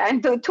adolescencia, en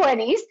tu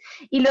 20s,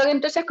 y luego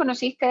entonces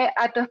conociste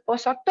a tu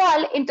esposo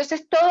actual,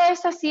 entonces todo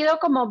eso ha sido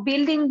como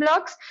building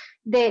blocks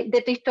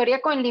de tu historia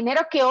con el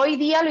dinero que hoy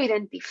día lo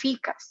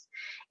identificas.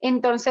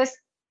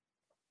 Entonces,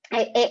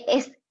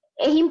 es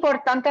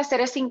importante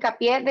hacer ese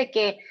hincapié de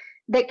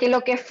que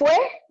lo que fue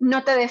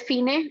no te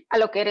define a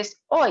lo que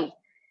eres hoy,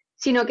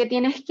 sino que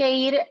tienes que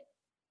ir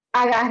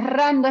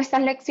agarrando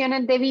esas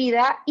lecciones de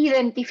vida,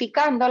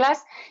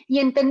 identificándolas y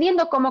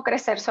entendiendo cómo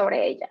crecer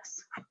sobre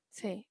ellas.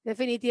 Sí,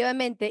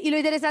 definitivamente. Y lo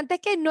interesante es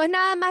que no es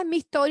nada más mi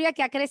historia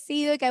que ha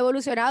crecido y que ha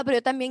evolucionado, pero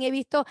yo también he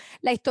visto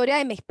la historia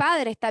de mis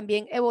padres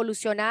también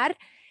evolucionar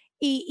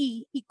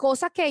y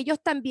cosas que ellos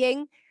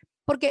también,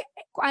 porque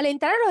al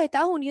entrar a los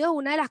Estados Unidos,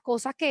 una de las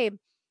cosas que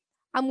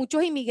a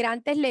muchos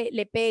inmigrantes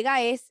le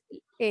pega es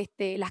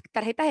las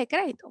tarjetas de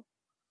crédito.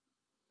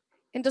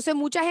 Entonces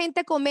mucha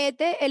gente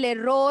comete el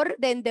error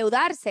de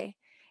endeudarse.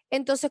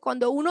 Entonces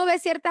cuando uno ve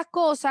ciertas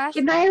cosas...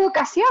 Que no hay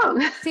educación.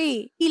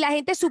 Sí, y la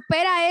gente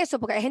supera eso,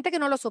 porque hay gente que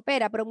no lo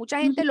supera, pero mucha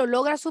gente lo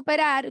logra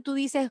superar. Tú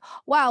dices,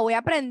 wow, voy a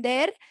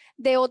aprender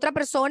de otra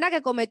persona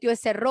que cometió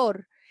ese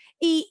error.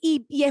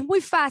 Y es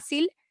muy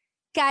fácil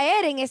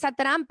caer en esa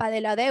trampa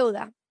de la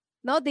deuda,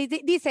 ¿no?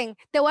 Dicen,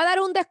 te voy a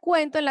dar un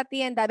descuento en la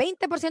tienda,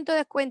 20% de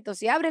descuento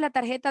si abres la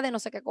tarjeta de no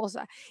sé qué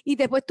cosa. Y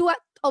después tú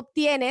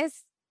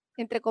obtienes,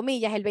 entre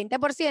comillas, el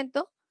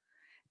 20%,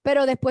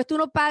 pero después tú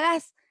no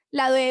pagas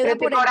la deuda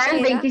por entera.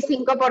 El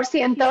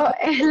 25%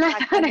 en la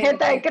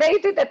tarjeta de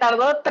crédito y te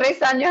tardó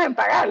 3 años en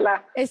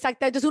pagarla.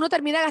 Exacto, entonces uno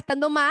termina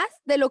gastando más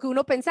de lo que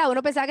uno pensaba.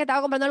 Uno pensaba que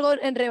estaba comprando algo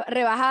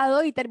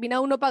rebajado y termina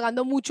uno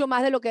pagando mucho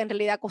más de lo que en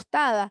realidad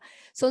costaba.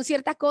 Son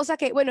ciertas cosas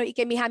que, bueno, y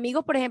que mis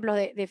amigos, por ejemplo,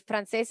 de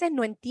franceses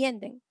no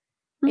entienden.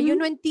 Ellos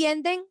no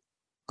entienden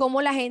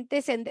cómo la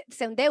gente se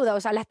endeuda, o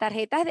sea, las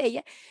tarjetas de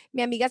ella.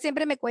 Mi amiga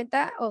siempre me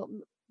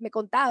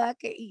contaba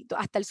que y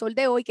hasta el sol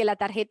de hoy que la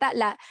tarjeta,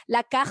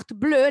 la carte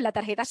bleue, la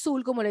tarjeta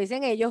azul, como le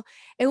dicen ellos,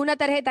 es una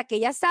tarjeta que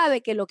ella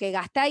sabe que lo que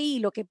gasta ahí,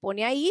 lo que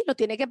pone ahí, lo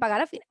tiene que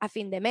pagar a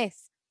fin de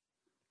mes.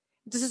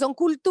 Entonces son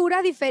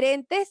culturas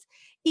diferentes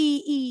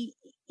y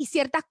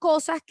ciertas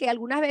cosas que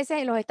algunas veces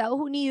en los Estados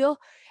Unidos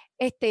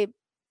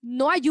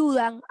no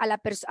ayudan a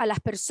las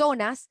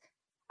personas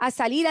a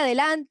salir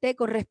adelante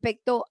con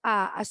respecto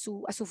a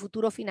su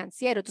futuro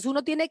financiero. Entonces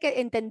uno tiene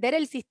que entender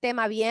el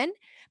sistema bien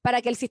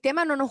para que el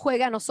sistema no nos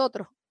juegue a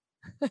nosotros.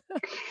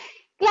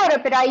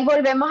 Claro, pero ahí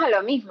volvemos a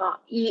lo mismo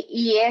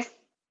y es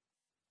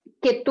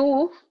que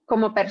tú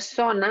como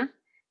persona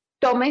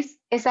tomes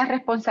esa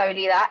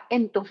responsabilidad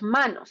en tus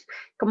manos.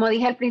 Como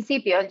dije al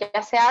principio,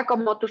 ya sea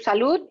como tu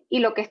salud y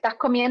lo que estás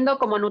comiendo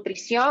como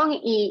nutrición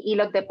y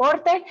los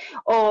deportes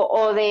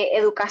o de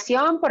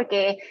educación,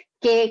 porque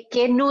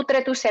 ¿qué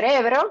nutre tu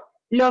cerebro?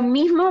 Lo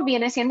mismo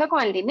viene siendo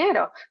con el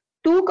dinero.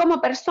 Tú como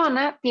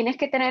persona tienes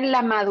que tener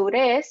la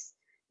madurez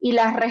y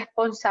la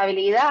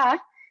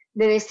responsabilidad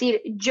de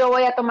decir, yo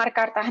voy a tomar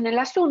cartas en el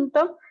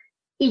asunto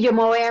y yo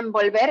me voy a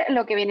envolver en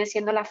lo que viene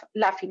siendo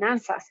las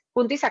finanzas.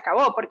 Punto y se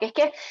acabó, porque es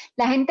que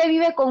la gente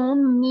vive con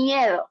un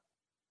miedo.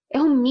 Es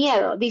un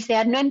miedo.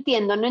 Dice, no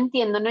entiendo, no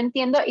entiendo, no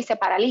entiendo, y se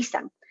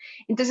paralizan.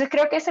 Entonces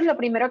creo que eso es lo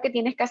primero que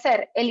tienes que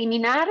hacer,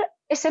 eliminar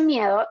ese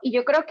miedo. Y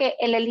yo creo que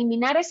el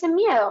eliminar ese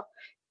miedo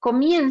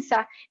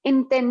comienza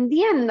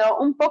entendiendo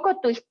un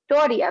poco tu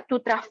historia, tu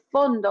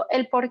trasfondo,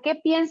 el por qué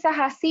piensas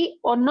así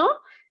o no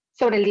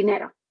sobre el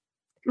dinero.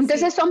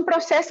 Entonces son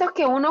procesos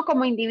que uno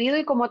como individuo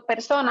y como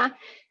persona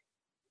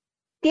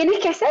tienes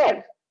que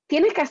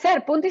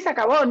hacer, punto y se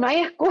acabó, no hay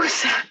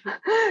excusa,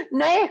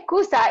 no hay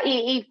excusa.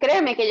 Y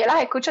créeme que yo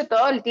las escucho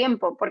todo el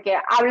tiempo porque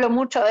hablo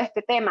mucho de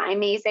este tema y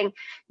me dicen,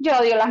 yo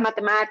odio las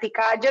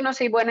matemáticas, yo no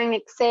soy buena en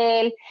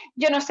Excel,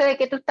 yo no sé de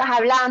qué tú estás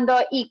hablando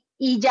y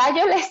ya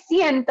yo les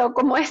siento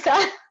como esa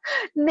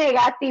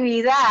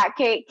negatividad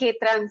que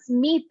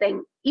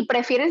transmiten y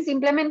prefieren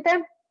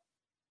simplemente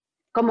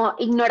como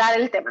ignorar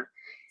el tema.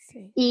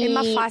 Sí. Es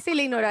más fácil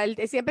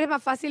siempre es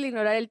más fácil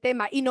ignorar el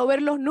tema y no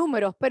ver los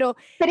números, pero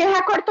es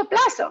a corto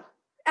plazo.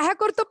 Es a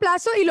corto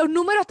plazo y los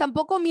números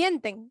tampoco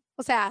mienten.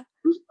 O sea,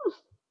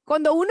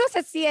 cuando uno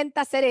se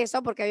sienta a hacer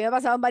eso, porque a mí me ha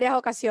pasado en varias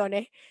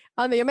ocasiones,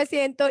 cuando yo me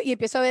siento y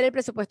empiezo a ver el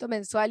presupuesto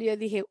mensual y yo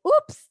dije,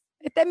 ups,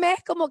 este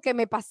mes como que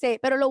me pasé.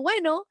 Pero lo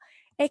bueno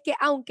es que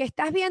aunque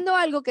estás viendo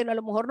algo que a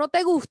lo mejor no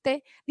te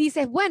guste,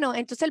 dices, bueno,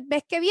 entonces el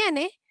mes que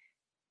viene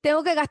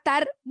tengo que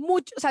gastar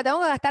mucho, o sea,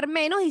 tengo que gastar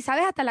menos y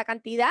sabes hasta la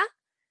cantidad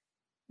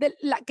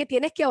que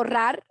tienes que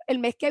ahorrar el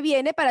mes que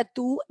viene para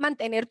tú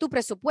mantener tu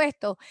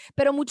presupuesto.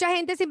 Pero mucha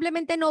gente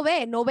simplemente no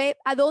ve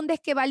a dónde es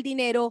que va el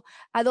dinero,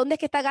 a dónde es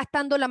que está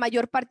gastando la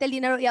mayor parte del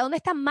dinero y a dónde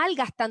está mal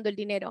gastando el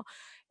dinero.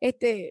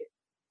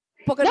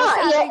 Porque no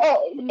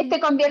saben. Te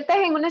conviertes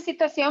en una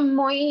situación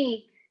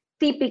muy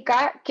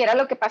típica, que era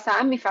lo que pasaba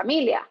en mi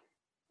familia.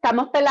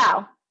 Estamos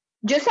pelados.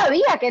 Yo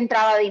sabía que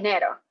entraba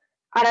dinero.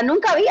 Ahora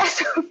nunca había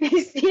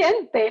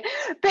suficiente,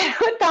 pero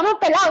estamos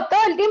pelados,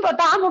 todo el tiempo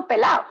estábamos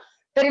pelados.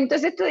 Pero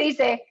entonces tú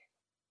dices,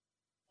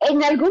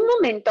 en algún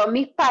momento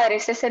mis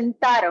padres se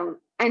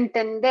sentaron a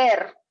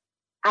entender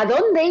a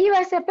dónde iba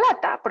esa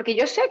plata, porque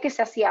yo sé que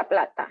se hacía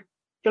plata,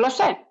 yo lo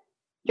sé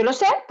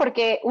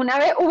porque una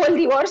vez hubo el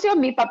divorcio,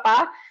 mi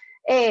papá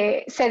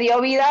se dio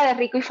vida de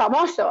rico y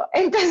famoso,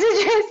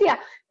 entonces yo decía,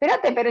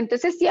 espérate, pero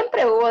entonces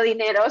siempre hubo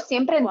dinero,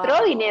 siempre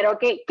entró dinero,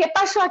 ¿qué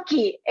pasó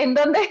aquí? ¿En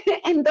dónde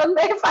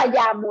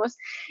fallamos?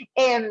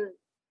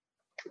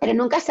 Pero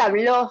nunca se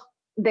habló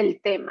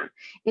del tema.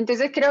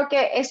 Entonces creo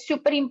que es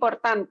súper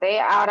importante,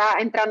 ahora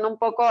entrando un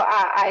poco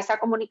a esa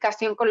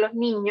comunicación con los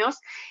niños,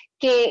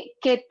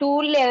 que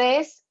tú le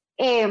des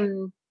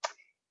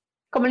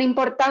como la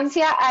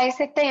importancia a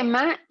ese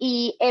tema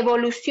y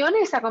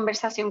evolucione esa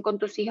conversación con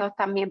tus hijos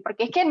también,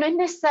 porque es que no es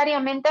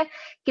necesariamente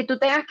que tú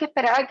tengas que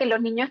esperar a que los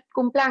niños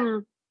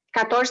cumplan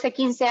 14,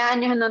 15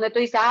 años en donde tú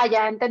dices,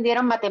 ya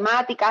entendieron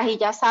matemáticas y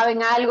ya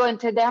saben algo,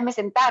 entonces déjame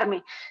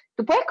sentarme.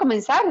 Tú puedes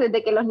comenzar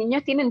desde que los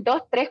niños tienen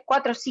 2, 3,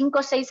 4,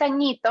 5, 6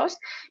 añitos.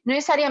 No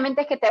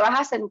necesariamente es que te vas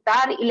a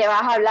sentar y le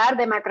vas a hablar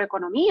de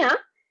macroeconomía,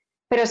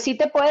 pero sí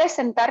te puedes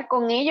sentar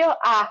con ellos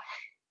a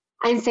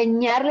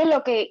enseñarle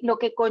lo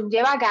que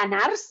conlleva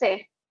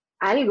ganarse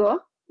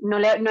algo. No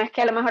es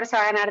que a lo mejor se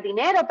va a ganar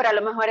dinero, pero a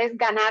lo mejor es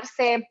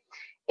ganarse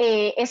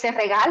ese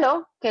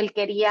regalo que él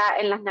quería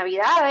en las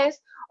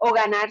Navidades o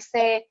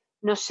ganarse,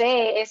 no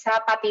sé,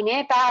 esa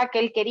patineta que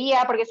él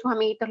quería porque sus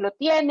amiguitos lo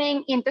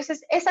tienen. Y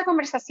entonces esa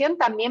conversación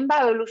también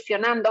va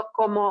evolucionando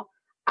como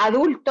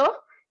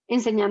adulto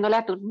enseñándole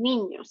a tus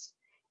niños,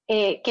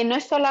 que no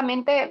es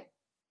solamente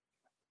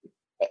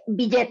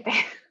billete.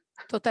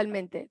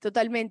 Totalmente,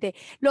 totalmente.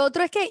 Lo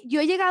otro es que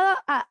yo he llegado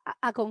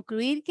a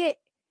concluir que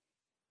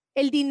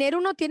el dinero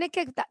uno tiene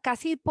que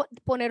casi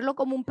ponerlo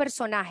como un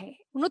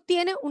personaje. Uno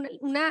tiene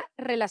una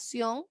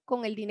relación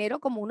con el dinero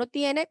como uno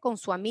tiene con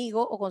su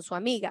amigo o con su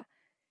amiga.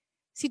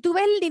 Si tú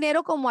ves el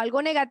dinero como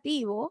algo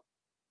negativo,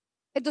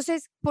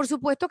 entonces por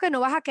supuesto que no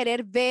vas a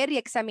querer ver y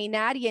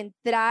examinar y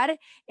entrar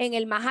en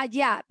el más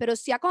allá. Pero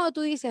ya cuando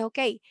tú dices, ok,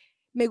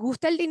 me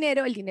gusta el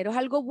dinero es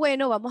algo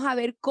bueno, vamos a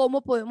ver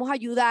cómo podemos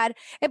ayudar.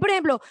 Por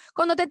ejemplo,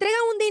 cuando te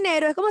entregan un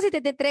dinero, es como si te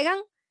entregan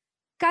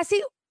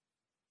casi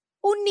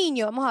un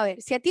niño. Vamos a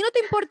ver, si a ti no te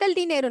importa el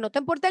dinero, no te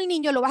importa el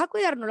niño, ¿lo vas a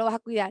cuidar o no lo vas a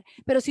cuidar?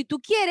 Pero si tú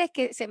quieres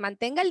que se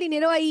mantenga el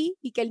dinero ahí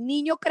y que el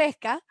niño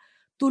crezca,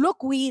 tú lo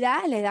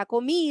cuidas, le das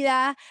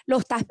comida, lo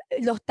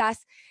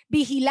estás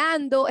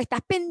vigilando,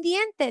 estás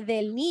pendiente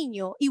del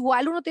niño.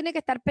 Igual uno tiene que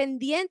estar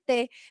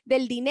pendiente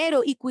del dinero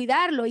y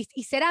cuidarlo y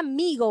ser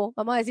amigo,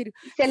 vamos a decir.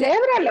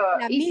 Celébralo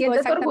y Amigo,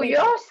 siéntete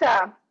orgullosa.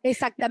 Lo mismo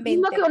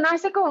Exactamente. que uno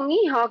hace con un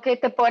hijo, que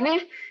te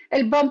pone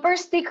el bumper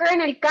sticker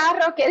en el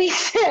carro que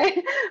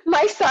dice,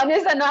 my son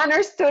is an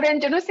honor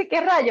student, yo no sé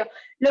qué rayo.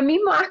 Lo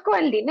mismo haz con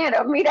el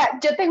dinero. Mira,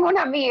 yo tengo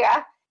una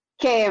amiga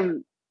que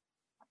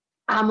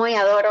amo y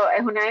adoro,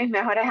 es una de mis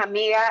mejores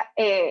amigas,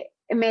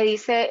 me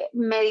dice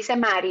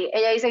Mari,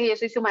 ella dice que yo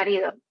soy su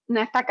marido,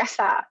 no está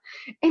casada.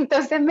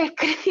 Entonces me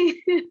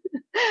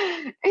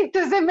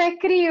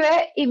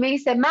escribe y me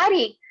dice,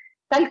 Mari,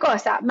 tal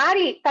cosa,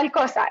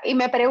 y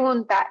me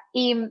pregunta,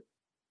 y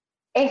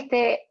a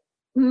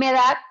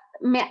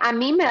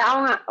mí me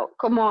da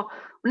como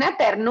una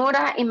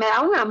ternura y me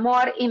da un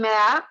amor y me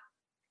da,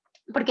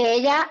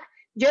 porque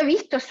yo he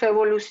visto su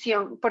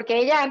evolución, porque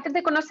ella antes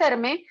de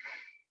conocerme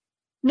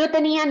no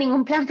tenía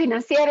ningún plan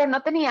financiero,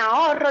 no tenía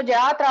ahorro,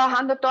 llevaba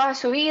trabajando toda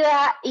su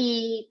vida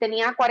y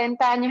tenía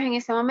 40 años en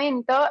ese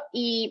momento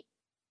y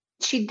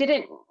she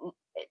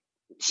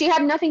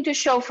had nothing to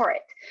show for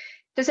it.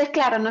 Entonces,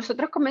 claro,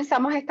 nosotros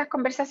comenzamos estas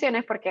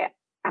conversaciones porque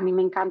a mí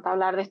me encanta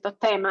hablar de estos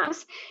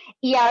temas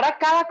y ahora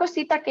cada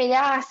cosita que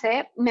ella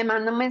hace me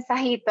manda un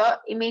mensajito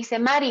y me dice,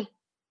 Mari,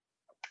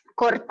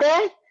 corté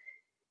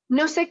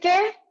no sé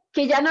qué,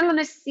 que ya no lo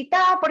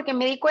necesitaba porque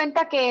me di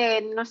cuenta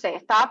que, no sé,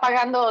 estaba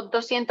pagando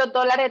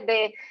 $200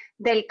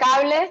 del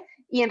cable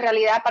y en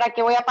realidad, ¿para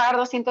qué voy a pagar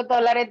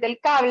 $200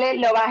 del cable?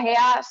 Lo bajé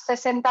a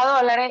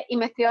 $60 y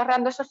me estoy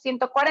ahorrando esos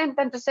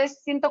 140,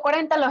 entonces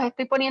 140 los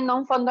estoy poniendo a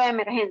un fondo de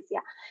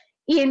emergencia.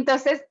 Y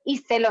entonces, y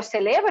se lo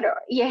celebro,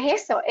 y es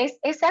eso, es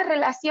esa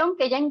relación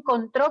que ella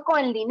encontró con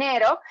el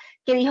dinero,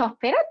 que dijo,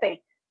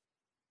 espérate,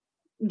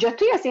 yo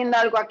estoy haciendo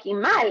algo aquí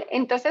mal.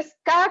 Entonces,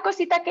 cada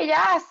cosita que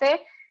ella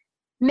hace,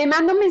 me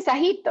manda un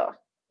mensajito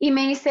y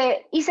me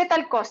dice, hice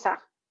tal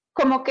cosa,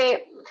 como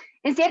que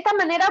en cierta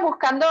manera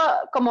buscando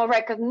como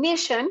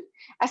recognition,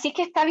 así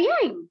que está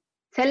bien,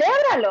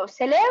 celébralo,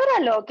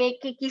 que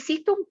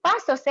hiciste un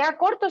paso, sea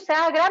corto,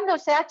 sea grande,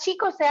 sea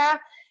chico,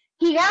 sea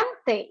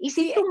gigante,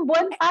 hiciste un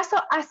buen paso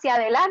hacia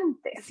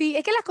adelante. Sí,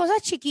 es que las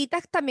cosas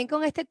chiquitas también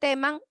con este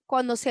tema,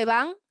 cuando se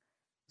van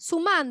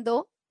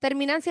sumando,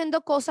 terminan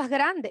siendo cosas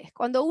grandes.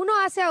 Cuando uno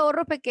hace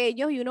ahorros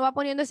pequeños y uno va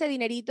poniendo ese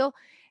dinerito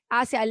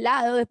hacia el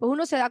lado, después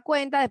uno se da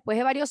cuenta, después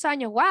de varios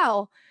años,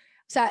 wow, o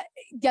sea,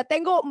 ya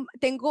tengo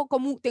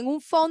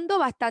un fondo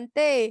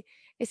bastante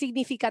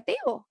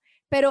significativo.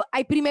 Pero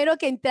hay primero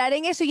que entrar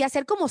en eso y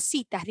hacer como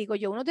citas, digo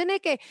yo. Uno tiene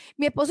que,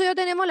 mi esposo y yo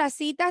tenemos las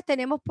citas,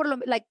 tenemos por lo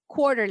like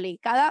quarterly,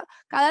 cada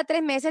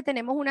 3 meses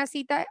tenemos una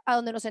cita a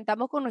donde nos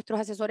sentamos con nuestros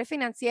asesores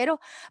financieros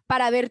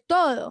para ver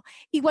todo.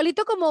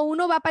 Igualito como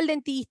uno va para el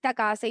dentista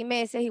cada 6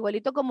 meses,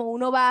 igualito como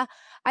uno va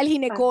al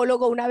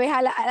ginecólogo una vez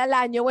al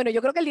año. Bueno, yo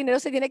creo que el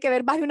dinero se tiene que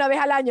ver más de una vez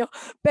al año,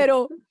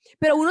 pero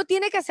uno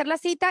tiene que hacer la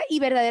cita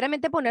y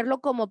verdaderamente ponerlo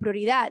como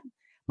prioridad.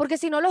 Porque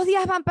si no, los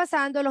días van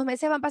pasando, los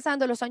meses van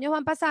pasando, los años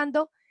van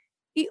pasando,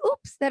 y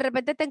ups, de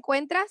repente te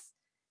encuentras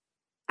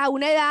a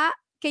una edad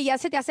que ya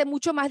se te hace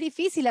mucho más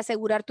difícil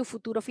asegurar tu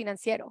futuro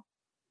financiero.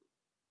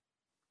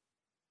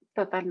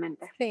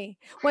 Totalmente. Sí.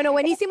 Bueno,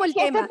 buenísimo el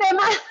tema. Este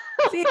tema.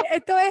 Sí,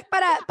 esto es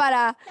para...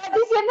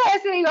 Estás diciendo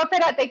eso y digo,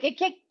 espérate, que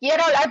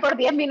quiero hablar por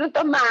 10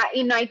 minutos más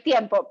y no hay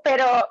tiempo,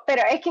 pero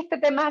es que este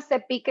tema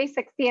se pica y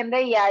se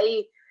extiende y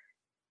ahí...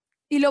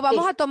 Y lo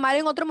vamos a tomar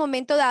en otro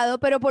momento dado,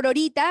 pero por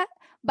ahorita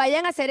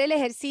vayan a hacer el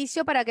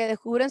ejercicio para que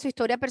descubran su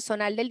historia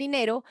personal del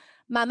dinero,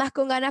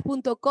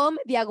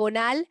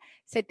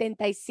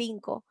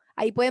 mamasconganas.com/75.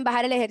 Ahí pueden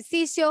bajar el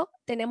ejercicio,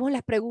 tenemos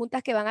las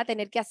preguntas que van a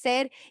tener que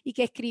hacer y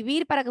que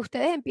escribir para que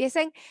ustedes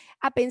empiecen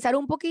a pensar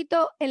un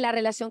poquito en la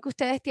relación que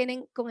ustedes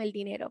tienen con el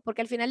dinero,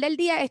 porque al final del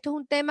día esto es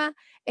un tema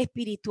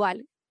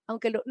espiritual.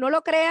 Aunque no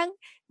lo crean,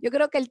 yo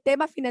creo que el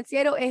tema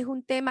financiero es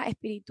un tema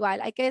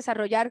espiritual. Hay que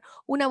desarrollar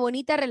una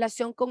bonita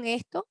relación con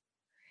esto.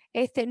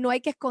 No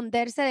hay que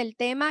esconderse del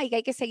tema y que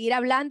hay que seguir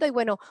hablando. Y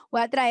bueno,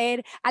 voy a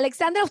traer,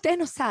 Alexandra, ustedes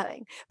no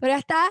saben, pero ella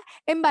está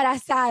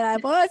embarazada.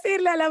 Puedo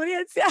decirle a la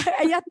audiencia,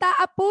 ella está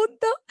a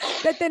punto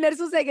de tener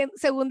su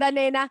segunda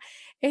nena.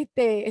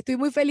 Estoy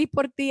muy feliz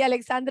por ti,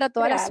 Alexandra,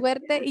 toda la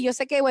suerte. Y yo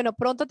sé que, bueno,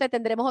 pronto te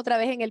tendremos otra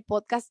vez en el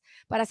podcast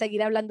para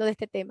seguir hablando de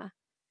este tema.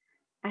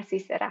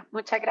 Así será.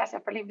 Muchas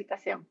gracias por la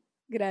invitación.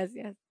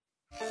 Gracias.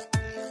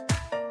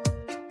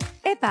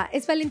 Epa,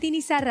 es Valentin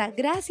Izarra.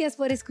 Gracias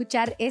por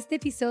escuchar este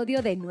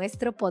episodio de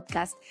nuestro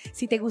podcast.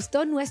 Si te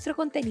gustó nuestro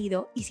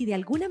contenido y si de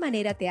alguna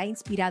manera te ha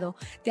inspirado,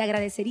 te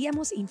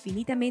agradeceríamos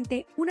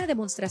infinitamente una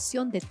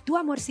demostración de tu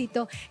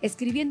amorcito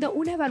escribiendo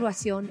una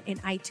evaluación en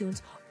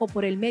iTunes o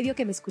por el medio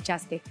que me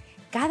escuchaste.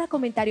 Cada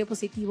comentario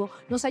positivo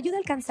nos ayuda a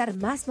alcanzar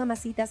más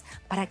mamacitas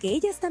para que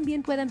ellas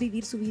también puedan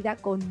vivir su vida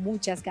con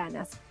muchas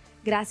ganas.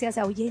 Gracias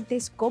a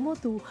oyentes como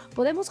tú,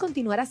 podemos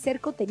continuar a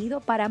hacer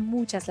contenido para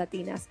muchas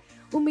latinas.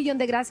 1 millón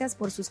de gracias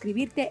por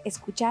suscribirte,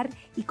 escuchar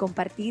y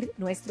compartir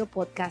nuestro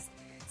podcast.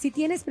 Si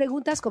tienes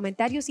preguntas,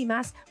 comentarios y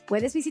más,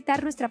 puedes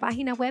visitar nuestra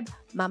página web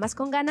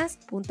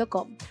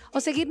mamasconganas.com o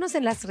seguirnos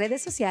en las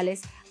redes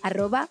sociales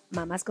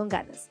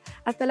 @mamasconganas.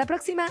 Hasta la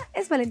próxima,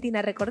 es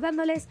Valentina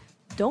recordándoles,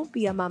 don't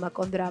be a mama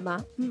con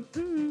drama.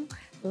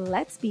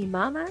 Let's be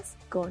mamas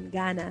con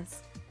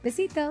ganas.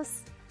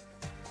 Besitos.